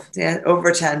 12. Yeah,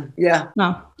 over 10. Yeah.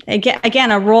 Wow.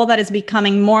 Again, a role that is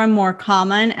becoming more and more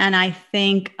common. And I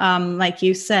think, like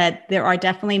you said, there are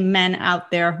definitely men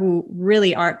out there who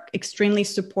really are extremely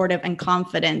supportive and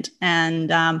confident. And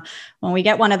when we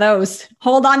get one of those,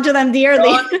 hold on to them dearly.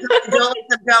 Don't let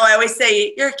them go. I always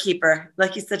say, you're a keeper.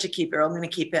 Like, he's such a keeper. I'm going to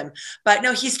keep him. But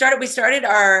no, we started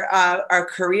our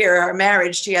career, our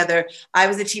marriage together. I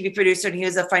was a TV producer and he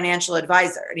was a financial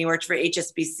advisor, and he worked for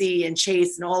HSBC and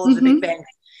Chase and all of the big banks.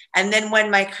 And then when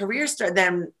my career started,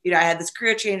 I had this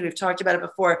career change. We've talked about it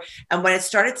before. And when it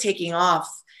started taking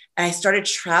off and I started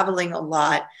traveling a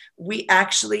lot, we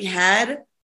actually had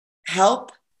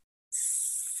help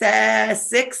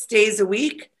 6 days a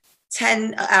week,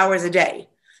 10 hours a day.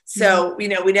 So, we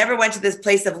never went to this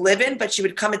place of living, but she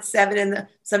would come at 7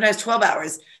 sometimes 12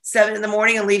 hours, 7 in the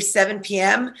morning and leave 7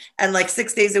 p.m. and like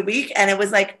 6 days a week. And it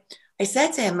was like, I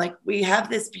said to him, like, we have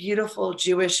this beautiful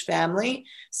Jewish family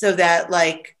so that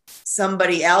like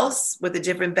somebody else with a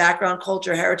different background,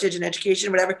 culture, heritage, and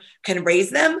education, whatever, can raise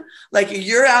them. Like,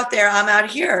 you're out there, I'm out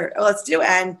here. Let's do it.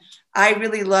 And I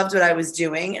really loved what I was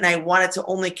doing. And I wanted to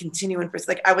only continue and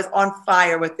like, I was on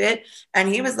fire with it. And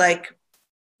he was like,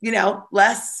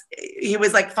 less, he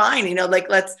was like, fine,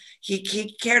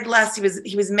 he cared less.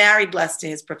 He was married less to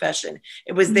his profession.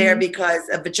 It was there because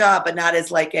of the job, but not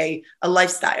as like a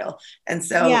lifestyle. And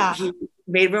so he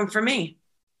made room for me.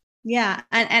 Yeah.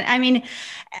 And I mean,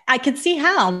 I could see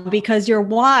how, because your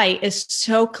why is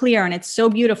so clear and it's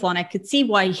so beautiful. And I could see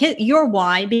why your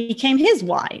why became his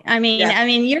why. I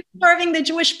mean, you're serving the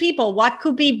Jewish people. What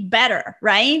could be better?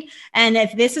 Right. And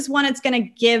if this is one, it's going to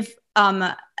give,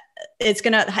 this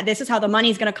is how the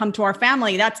money is going to come to our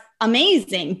family. That's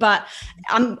amazing. But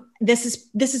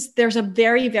there's a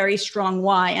very, very strong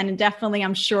why. And definitely,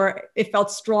 I'm sure it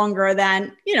felt stronger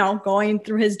than, going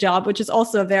through his job, which is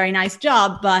also a very nice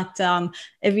job. But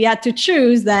if you had to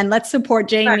choose, then let's support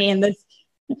Jamie in this.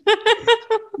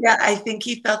 Yeah, I think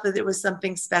he felt that it was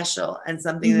something special and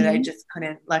something that I just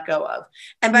couldn't let go of.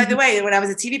 And by the way, when I was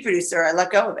a TV producer, I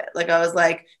let go of it. Like, I was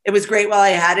like, it was great while I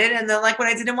had it. And then like when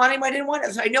I didn't want him, I didn't want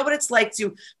it. So I know what it's like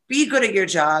to be good at your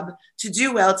job, to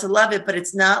do well, to love it, but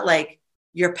it's not like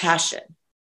your passion,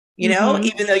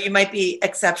 even though you might be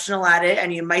exceptional at it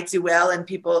and you might do well, and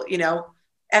people,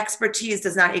 expertise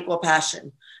does not equal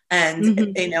passion. And,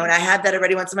 and I had that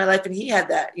already once in my life, and he had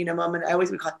that, moment. I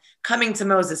always would call it coming to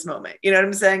Moses moment. You know what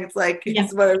I'm saying? It's like,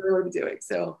 it's what I really be doing.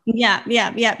 So yeah.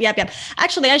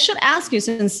 Actually, I should ask you,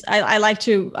 since I like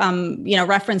to,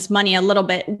 reference money a little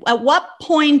bit. At what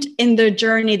point in the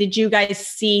journey did you guys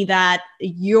see that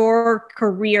your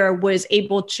career was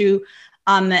able to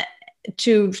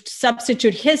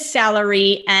substitute his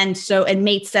salary, and so it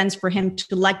made sense for him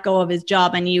to let go of his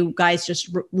job and you guys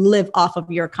just live off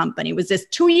of your company? Was this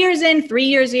 2 years in, 3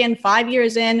 years in, 5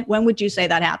 years in? When would you say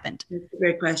that happened? That's a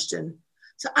great question.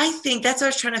 So I think that's what I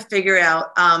was trying to figure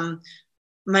out.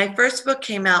 My first book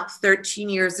came out 13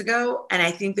 years ago, and I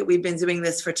think that we've been doing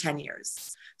this for 10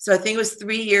 years. So I think it was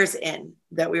 3 years in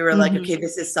that we were like, okay,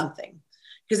 this is something.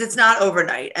 Because it's not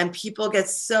overnight, and people get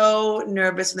so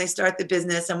nervous when they start the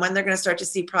business and when they're going to start to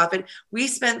see profit. We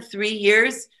spent 3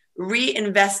 years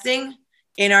reinvesting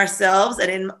in ourselves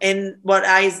and in what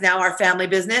is now our family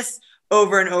business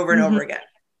over and over and over again.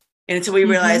 And until we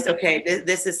realized, okay,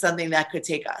 this is something that could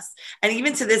take us. And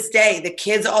even to this day, the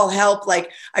kids all help.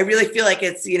 Like, I really feel like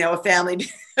it's, a family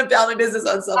business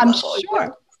on some level.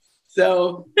 Sure.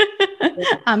 So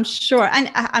I'm sure.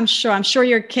 And I'm sure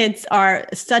your kids are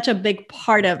such a big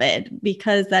part of it,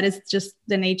 because that is just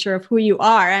the nature of who you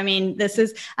are. I mean,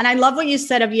 and I love what you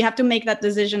said of you have to make that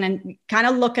decision and kind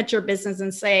of look at your business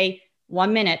and say,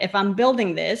 1 minute, if I'm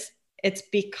building this, it's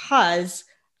because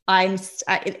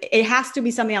it has to be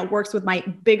something that works with my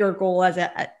bigger goal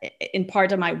in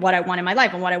part of what I want in my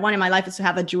life. And what I want in my life is to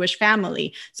have a Jewish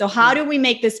family. So how do we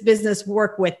make this business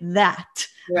work with that?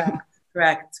 Yeah.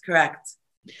 Correct.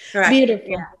 Beautiful.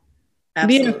 Yeah,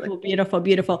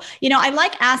 beautiful. I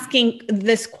like asking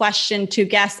this question to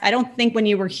guests. I don't think when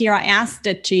you were here, I asked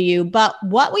it to you, but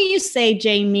what will you say,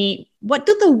 Jamie? What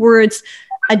do the words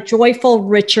 "a joyful,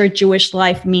 richer Jewish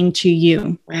life" mean to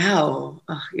you? Wow.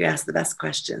 Oh, you asked the best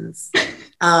questions.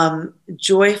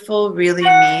 Joyful really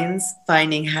means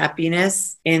finding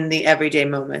happiness in the everyday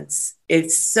moments.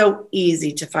 It's so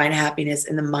easy to find happiness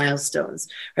in the milestones,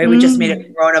 right? We just made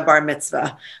a Corona bar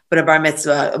mitzvah, but a bar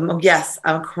mitzvah. Yes,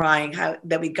 I'm crying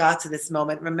that we got to this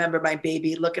moment. Remember my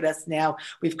baby, look at us now.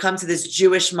 We've come to this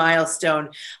Jewish milestone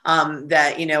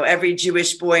that, every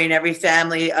Jewish boy in every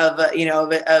family of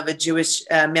a Jewish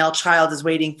male child is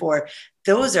waiting for.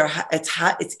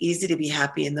 It's easy to be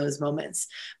happy in those moments,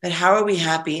 but how are we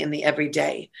happy in the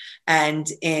everyday and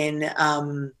in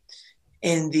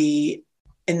the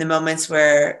in the moments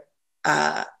where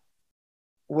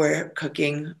we're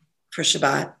cooking for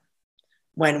Shabbat,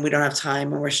 when we don't have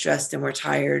time and we're stressed and we're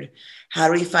tired? How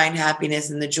do we find happiness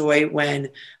and the joy when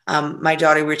my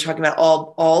daughter, we were talking about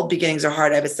all beginnings are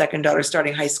hard. I have a second daughter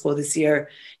starting high school this year.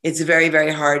 It's very,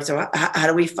 very hard. So how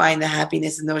do we find the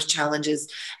happiness in those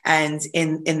challenges and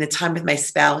in the time with my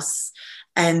spouse?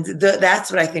 And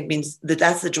that's what I think means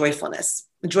that's the joyfulness.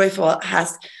 The joyful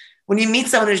when you meet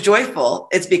someone who's joyful,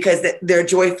 it's because they're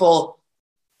joyful.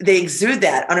 They exude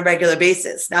that on a regular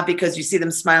basis, not because you see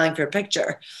them smiling for a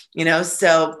picture,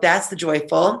 so that's the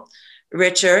joyful.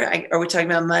 Richer, are we talking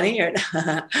about money or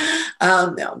no,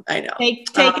 I know. Take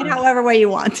it however way you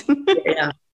want.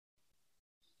 Yeah.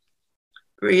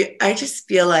 I just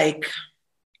feel like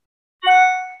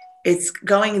it's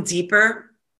going deeper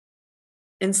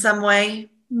in some way,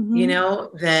 than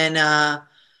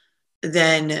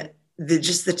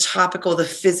the topical, the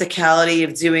physicality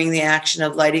of doing the action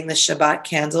of lighting the Shabbat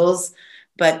candles,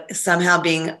 but somehow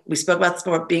we spoke about this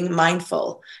before, being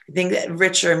mindful. I think that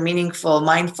richer, meaningful,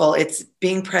 mindful, it's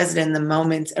being present in the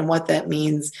moment and what that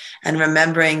means, and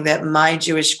remembering that my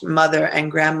Jewish mother and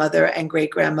grandmother and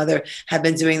great-grandmother have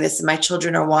been doing this, and my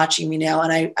children are watching me now,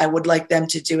 and I would like them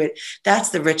to do it. That's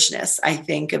the richness, I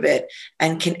think, of it,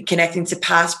 and connecting to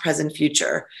past, present,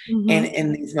 future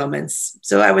in these moments.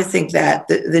 So I would think that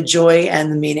the joy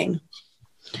and the meaning.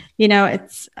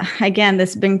 It's, again,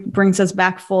 this brings us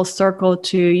back full circle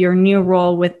to your new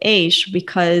role with Aish,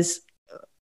 because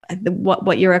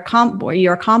what you're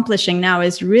accomplishing now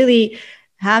is really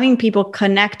having people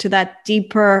connect to the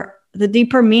deeper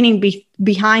meaning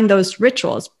behind those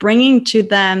rituals, bringing to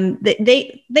them,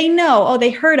 they know, they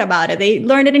heard about it, they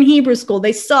learned it in Hebrew school,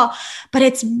 they saw, but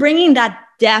it's bringing that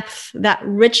depth, that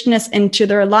richness into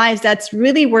their lives. That's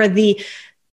really where the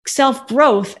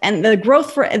self-growth and the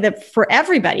growth for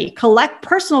everybody,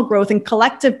 personal growth and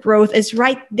collective growth is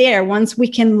right there. Once we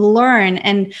can learn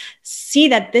and see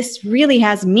that this really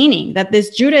has meaning, that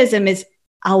this Judaism is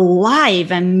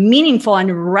alive and meaningful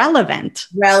and relevant.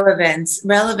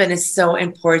 Relevant is so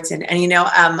important. And,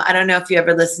 I don't know if you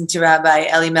ever listened to Rabbi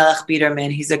Elimelech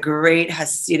Biderman. He's a great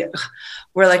Hasidic.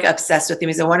 We're like obsessed with him.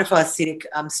 He's a wonderful Hasidic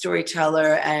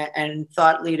storyteller and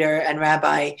thought leader and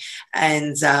rabbi,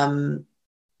 and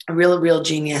a real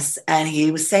genius. And he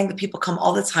was saying that people come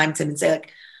all the time to him and say,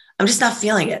 like, I'm just not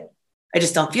feeling it. I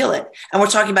just don't feel it. And we're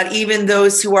talking about even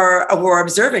those who are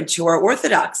observant, who are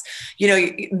Orthodox.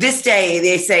 This day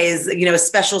they say is, a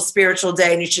special spiritual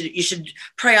day, and you should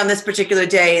pray on this particular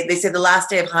day. They say the last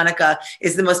day of Hanukkah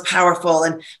is the most powerful,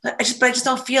 but I just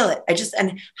don't feel it.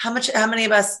 And how many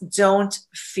of us don't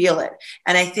feel it?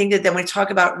 And I think that then when we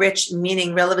talk about rich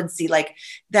meaning, relevancy, like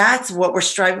that's what we're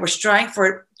striving. We're striving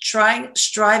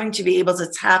to be able to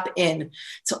tap in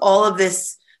to all of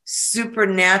this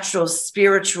supernatural,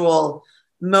 spiritual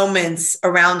moments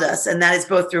around us. And that is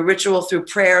both through ritual, through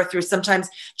prayer, through sometimes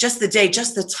just the day,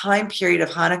 just the time period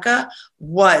of Hanukkah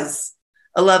was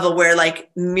a level where like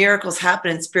miracles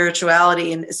happen and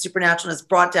spirituality and supernaturalness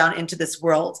brought down into this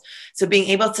world. So being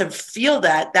able to feel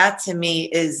that to me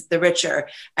is the richer.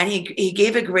 And he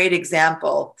gave a great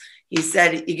example. He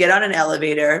said, you get on an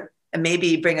elevator, and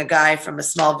maybe bring a guy from a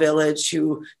small village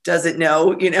who doesn't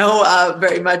know,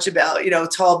 very much about,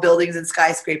 tall buildings and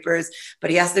skyscrapers, but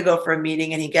he has to go for a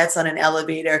meeting, and he gets on an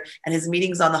elevator, and his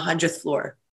meeting's on the 100th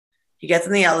floor. He gets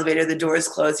in the elevator, the door is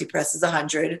closed, he presses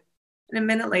 100, and a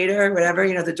minute later, whatever,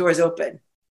 the door's open.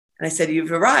 And I said,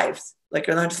 you've arrived, like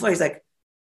you're on the 100th floor. He's like,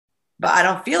 but I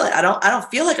don't feel it. I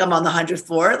don't feel like I'm on the 100th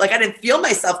floor. Like I didn't feel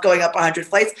myself going up 100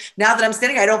 flights. Now that I'm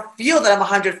standing, I don't feel that I'm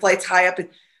 100 flights high up.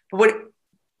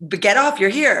 But get off, you're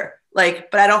here. Like,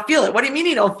 but I don't feel it. What do you mean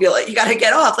you don't feel it? You got to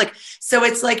get off. Like, so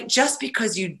it's like, just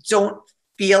because you don't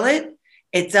feel it,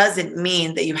 it doesn't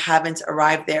mean that you haven't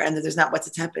arrived there and that there's not what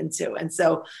to tap into. And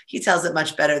so he tells it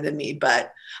much better than me,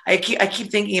 but I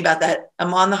keep thinking about that.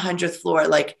 I'm on the 100th floor.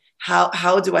 Like,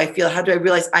 how do I feel? How do I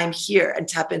realize I'm here and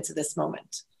tap into this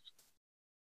moment?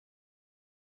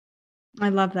 I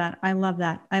love that.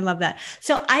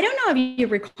 So I don't know if you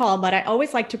recall, but I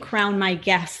always like to crown my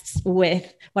guests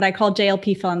with what I call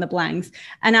JLP fill in the blanks.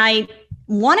 And I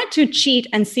wanted to cheat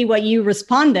and see what you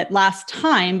responded last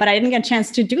time, but I didn't get a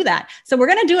chance to do that. So we're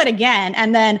going to do it again.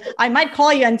 And then I might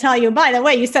call you and tell you, by the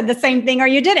way, you said the same thing or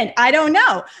you didn't. I don't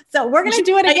know. So we're going to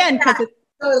do it again.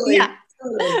 Totally.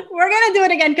 We're going to do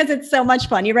it again because it's so much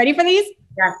fun. You ready for these?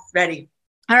 Yes, ready.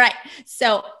 All right.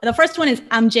 So the first one is,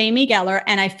 I'm Jamie Geller,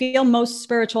 and I feel most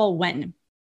spiritual when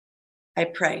I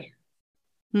pray.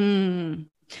 I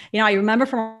remember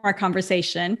from our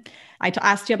conversation, I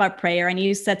asked you about prayer, and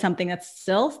you said something that's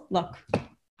still, look, I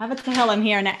have a Tehillim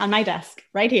here on my desk,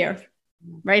 right here.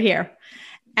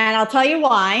 And I'll tell you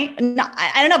why. No,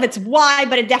 I don't know if it's why,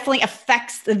 but it definitely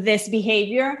affects this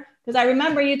behavior. Because I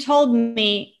remember you told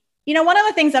me, one of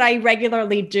the things that I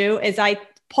regularly do is I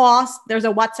pause. There's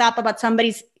a WhatsApp about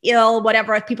somebody's ill,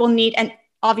 whatever, if people need. And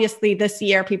obviously this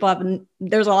year,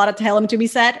 there's a lot of Tehillim to be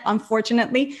said,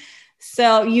 unfortunately.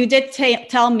 So you did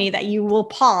tell me that you will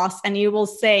pause and you will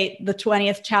say the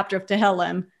 20th chapter of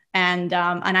Tehillim. And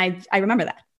I remember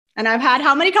that. And I've had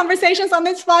how many conversations on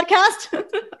this podcast?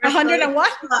 101?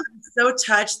 I'm so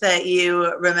touched that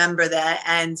you remember that.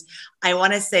 And I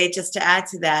want to say, just to add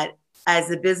to that,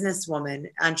 as a businesswoman,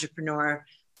 entrepreneur,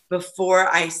 before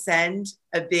I send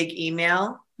a big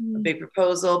email, a big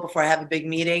proposal, before I have a big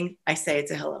meeting, I say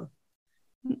it's a Tehillim.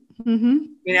 Mm-hmm.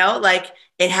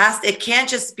 It can't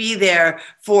just be there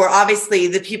for obviously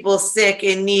the people sick,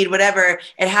 in need, whatever.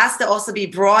 It has to also be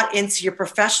brought into your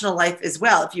professional life as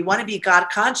well. If you want to be God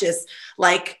conscious,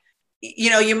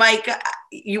 you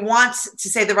want to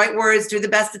say the right words, do the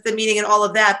best at the meeting and all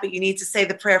of that, but you need to say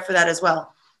the prayer for that as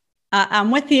well.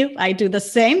 I'm with you. I do the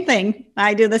same thing.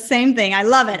 I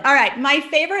love it. All right. My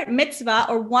favorite mitzvah,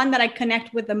 or one that I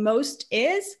connect with the most,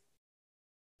 is,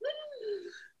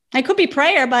 it could be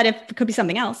prayer, but it could be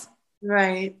something else.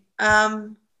 Right.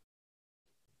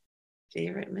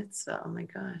 Favorite mitzvah. Oh my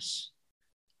gosh.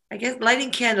 I guess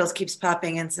lighting candles keeps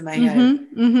popping into my head.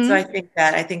 Mm-hmm. So I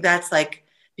think that's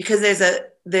because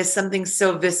there's something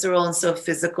so visceral and so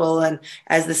physical. And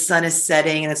as the sun is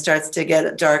setting and it starts to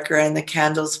get darker and the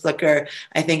candles flicker,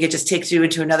 I think it just takes you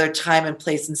into another time and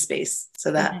place and space.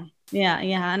 So that. Yeah.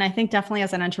 And I think definitely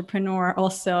as an entrepreneur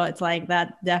also, it's like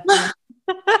that definitely.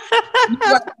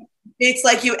 It's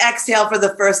like you exhale for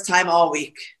the first time all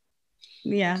week.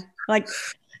 Yeah.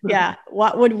 Yeah.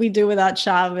 What would we do without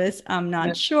Shabbos? I'm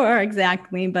not sure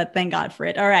exactly, but thank God for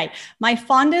it. All right. My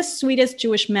fondest, sweetest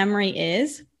Jewish memory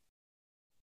is?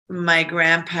 My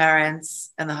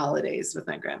grandparents and the holidays with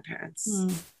my grandparents.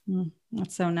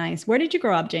 That's so nice. Where did you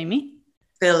grow up, Jamie?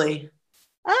 Philly.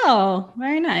 Oh,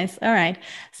 very nice. All right.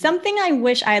 Something I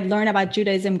wish I had learned about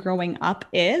Judaism growing up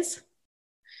is?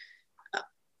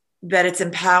 That it's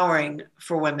empowering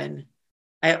for women.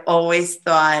 I always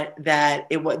thought that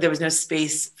there was no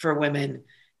space for women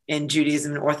in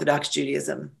Judaism and Orthodox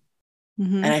Judaism.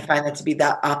 Mm-hmm. And I find that to be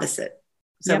that opposite.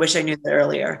 So I wish I knew that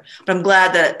earlier. But I'm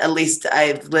glad that at least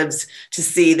I've lived to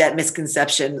see that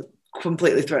misconception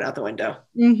completely thrown out the window.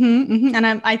 Mm-hmm, mm-hmm.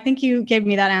 And I think you gave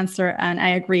me that answer, and I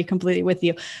agree completely with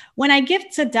you. When I give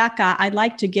tzedakah, I'd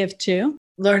like to give to?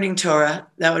 Learning Torah.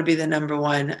 That would be the number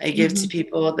one. I give to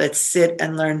people that sit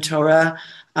and learn Torah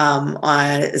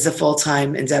as a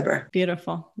full-time endeavor.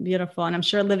 Beautiful. And I'm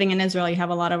sure living in Israel, you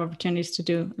have a lot of opportunities to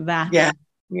do that. Yeah.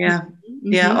 Mm-hmm.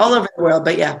 Yeah. All over the world,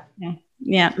 but yeah.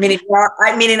 Meaning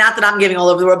not that I'm giving all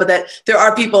over the world, but that there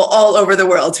are people all over the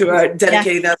world who are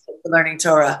dedicating themselves to learning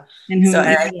Torah. And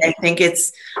I think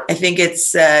it's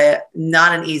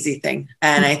not an easy thing.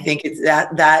 And I think it's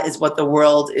that is what the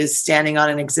world is standing on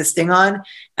and existing on.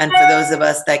 And for those of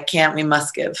us that can't, we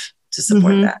must give to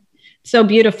support that. So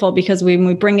beautiful, because when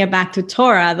we bring it back to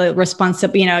Torah, the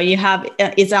responsibility, you have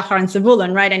Issachar and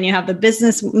Zevulun, right? And you have the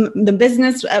business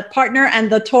partner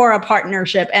and the Torah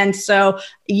partnership. And so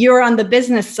you're on the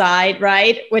business side,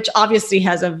 right? Which obviously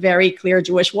has a very clear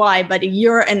Jewish why, but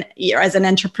you're as an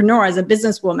entrepreneur, as a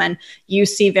businesswoman, you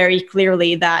see very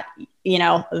clearly that,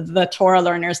 the Torah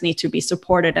learners need to be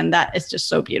supported. And that is just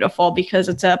so beautiful, because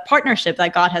it's a partnership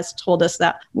that God has told us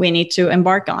that we need to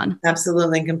embark on.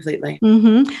 Absolutely and completely.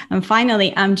 Mm-hmm. And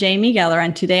finally, I'm Jamie Geller,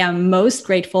 and today I'm most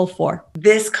grateful for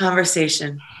this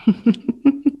conversation.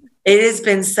 It has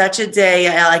been such a day.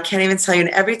 I can't even tell you. And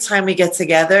every time we get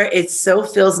together, it so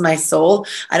fills my soul.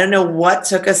 I don't know what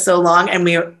took us so long. And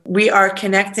we are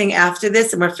connecting after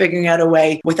this, and we're figuring out a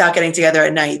way without getting together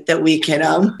at night that we can.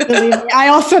 I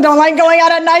also don't like going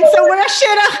out at night, so we're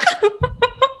shidduch.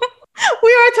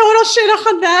 We are a total shidduch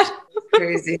on that.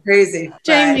 Crazy.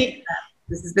 Jamie.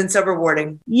 This has been so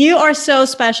rewarding. You are so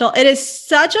special. It is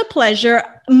such a pleasure.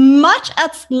 Much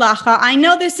hatzlacha. I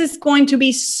know this is going to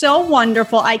be so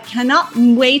wonderful. I cannot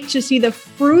wait to see the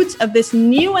fruits of this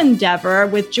new endeavor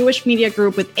with Jewish Media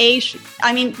Group, with Aish.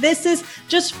 I mean, this is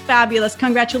just fabulous.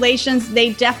 Congratulations.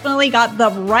 They definitely got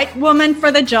the right woman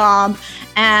for the job.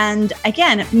 And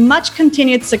again, much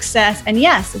continued success. And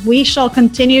yes, we shall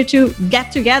continue to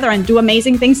get together and do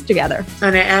amazing things together.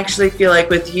 And I actually feel like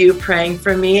with you praying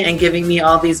for me and giving me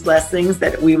all these blessings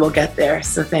that we will get there.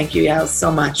 So thank you, Yael, so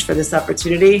much for this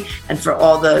opportunity and for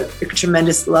all the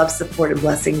tremendous love, support, and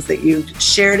blessings that you've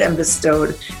shared and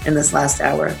bestowed in this last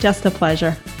hour. Just a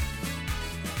pleasure.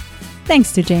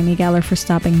 Thanks to Jamie Geller for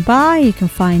stopping by. You can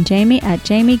find Jamie at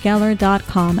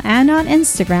jamiegeller.com and on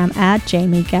Instagram at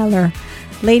Jamie Geller.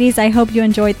 Ladies, I hope you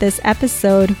enjoyed this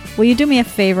episode. Will you do me a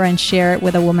favor and share it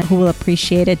with a woman who will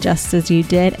appreciate it just as you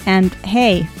did? And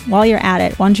hey, while you're at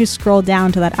it, why don't you scroll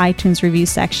down to that iTunes review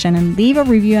section and leave a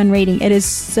review and rating. It is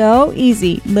so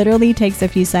easy. Literally takes a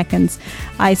few seconds.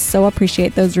 I so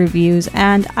appreciate those reviews,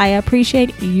 and I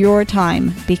appreciate your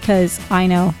time because I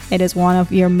know it is one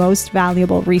of your most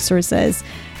valuable resources.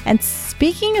 And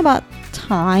speaking about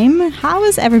time, how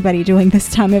is everybody doing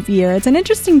this time of year? It's an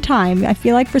interesting time. I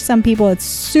feel like for some people it's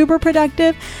super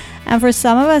productive, and for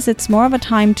some of us it's more of a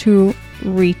time to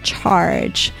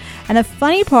recharge. And the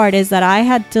funny part is that I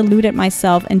had deluded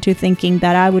myself into thinking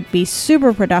that I would be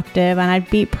super productive and I'd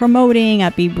be promoting,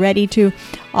 I'd be ready to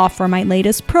offer my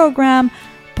latest program.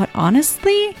 But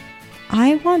honestly,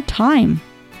 I want time.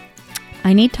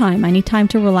 I need time. I need time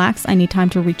to relax. I need time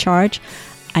to recharge.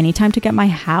 I need time to get my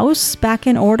house back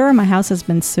in order. My house has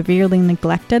been severely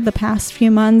neglected the past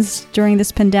few months during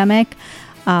this pandemic.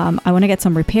 I want to get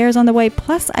some repairs on the way.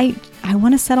 Plus, I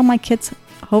want to settle my kids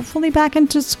hopefully back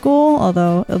into school,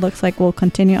 although it looks like we'll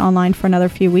continue online for another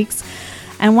few weeks.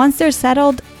 And once they're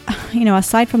settled,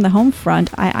 aside from the home front,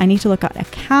 I need to look at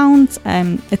accounts.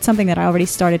 It's something that I already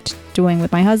started doing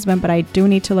with my husband, but I do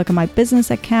need to look at my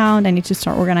business account. I need to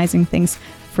start organizing things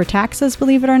for taxes,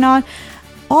 believe it or not.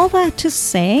 All that to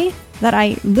say that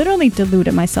I literally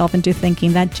deluded myself into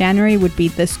thinking that January would be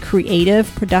this creative,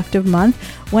 productive month,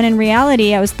 when in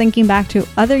reality, I was thinking back to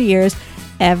other years.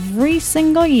 Every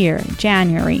single year,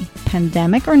 January,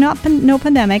 pandemic or no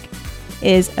pandemic,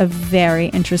 is a very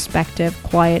introspective,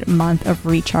 quiet month of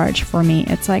recharge for me.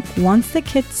 It's like once the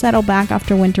kids settle back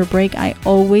after winter break, I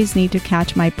always need to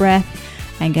catch my breath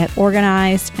and get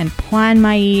organized and plan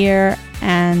my year.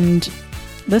 And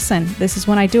listen, this is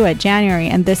when I do it, January,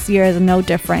 and this year is no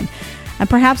different. And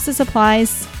perhaps this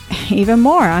applies even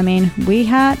more. I mean, we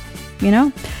had,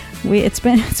 it's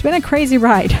been a crazy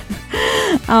ride.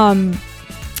 And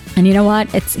you know what?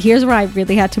 Here's where I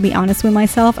really had to be honest with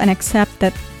myself and accept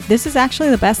that this is actually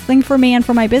the best thing for me and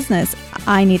for my business.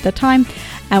 I need the time.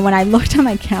 And when I looked at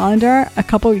my calendar a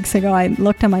couple weeks ago, I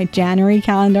looked at my January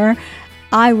calendar.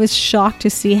 I was shocked to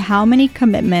see how many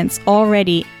commitments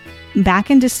already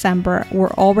back in December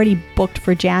were already booked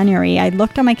for January. I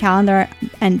looked at my calendar,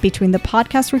 and between the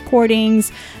podcast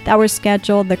recordings that were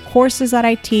scheduled, the courses that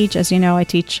I teach, as you know, I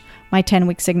teach my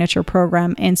 10-week signature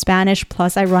program in Spanish,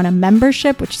 plus I run a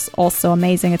membership, which is also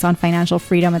amazing. It's on financial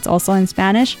freedom. It's also in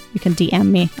Spanish. You can DM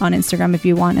me on Instagram if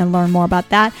you want and learn more about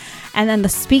that. And then the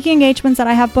speaking engagements that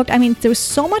I have booked. I mean, there was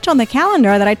so much on the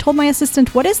calendar that I told my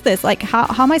assistant, what is this? Like,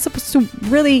 how am I supposed to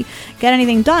really get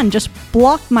anything done? Just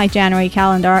block my January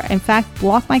calendar. In fact,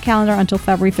 block my calendar until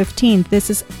February 15th. This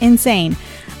is insane.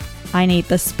 I need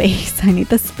the space. I need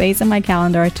the space in my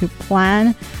calendar to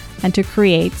plan and to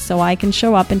create so I can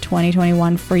show up in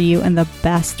 2021 for you in the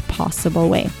best possible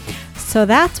way. So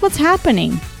that's what's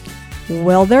happening.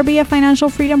 Will there be a financial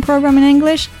freedom program in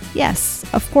English? Yes,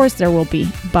 of course there will be,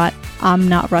 but I'm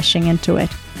not rushing into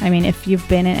it. I mean, if you've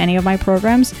been in any of my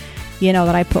programs, you know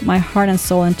that I put my heart and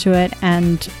soul into it,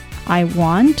 and I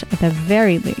want, at the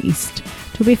very least,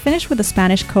 to be finished with the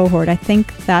Spanish cohort. I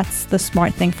think that's the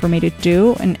smart thing for me to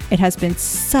do, and it has been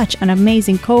such an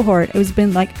amazing cohort. It has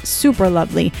been like super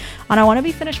lovely, and I want to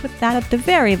be finished with that at the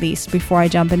very least before I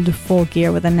jump into full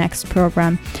gear with the next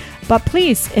program. But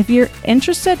please, if you're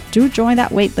interested, do join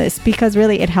that waitlist, because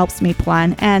really it helps me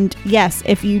plan. And yes,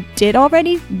 if you did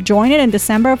already join it in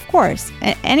December, of course,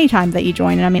 anytime that you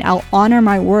join it, I mean, I'll honor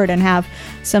my word and have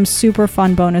some super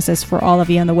fun bonuses for all of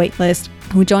you on the waitlist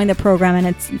who join the program.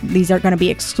 And these are going to be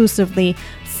exclusively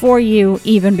for you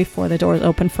even before the doors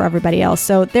open for everybody else.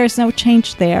 So there's no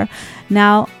change there.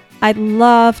 Now, I'd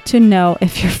love to know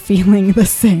if you're feeling the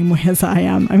same way as I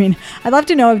am. I mean, I'd love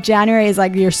to know if January is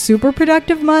like your super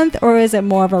productive month, or is it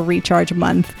more of a recharge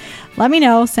month? Let me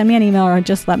know. Send me an email, or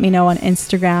just let me know on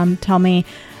Instagram. Tell me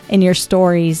in your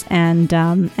stories and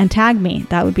tag me.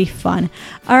 That would be fun.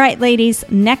 All right, ladies,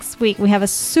 next week we have a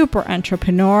super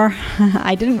entrepreneur.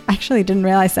 I didn't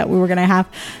realize that we were going to have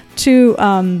two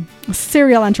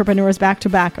serial entrepreneurs back to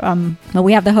back. But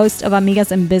we have the host of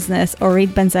Amigas in Business,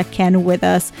 Orit Ben-Zaken, with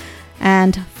us.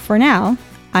 And for now,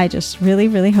 I just really,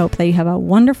 really hope that you have a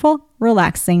wonderful,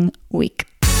 relaxing week.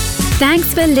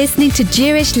 Thanks for listening to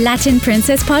Jewish Latin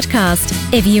Princess Podcast.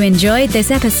 If you enjoyed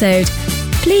this episode,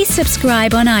 please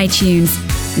subscribe on iTunes,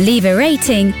 leave a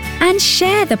rating, and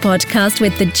share the podcast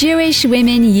with the Jewish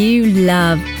women you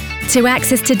love. To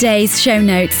access today's show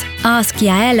notes, ask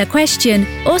Yael a question,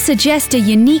 or suggest a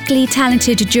uniquely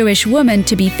talented Jewish woman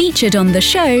to be featured on the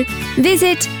show,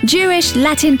 visit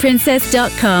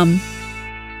JewishLatinPrincess.com.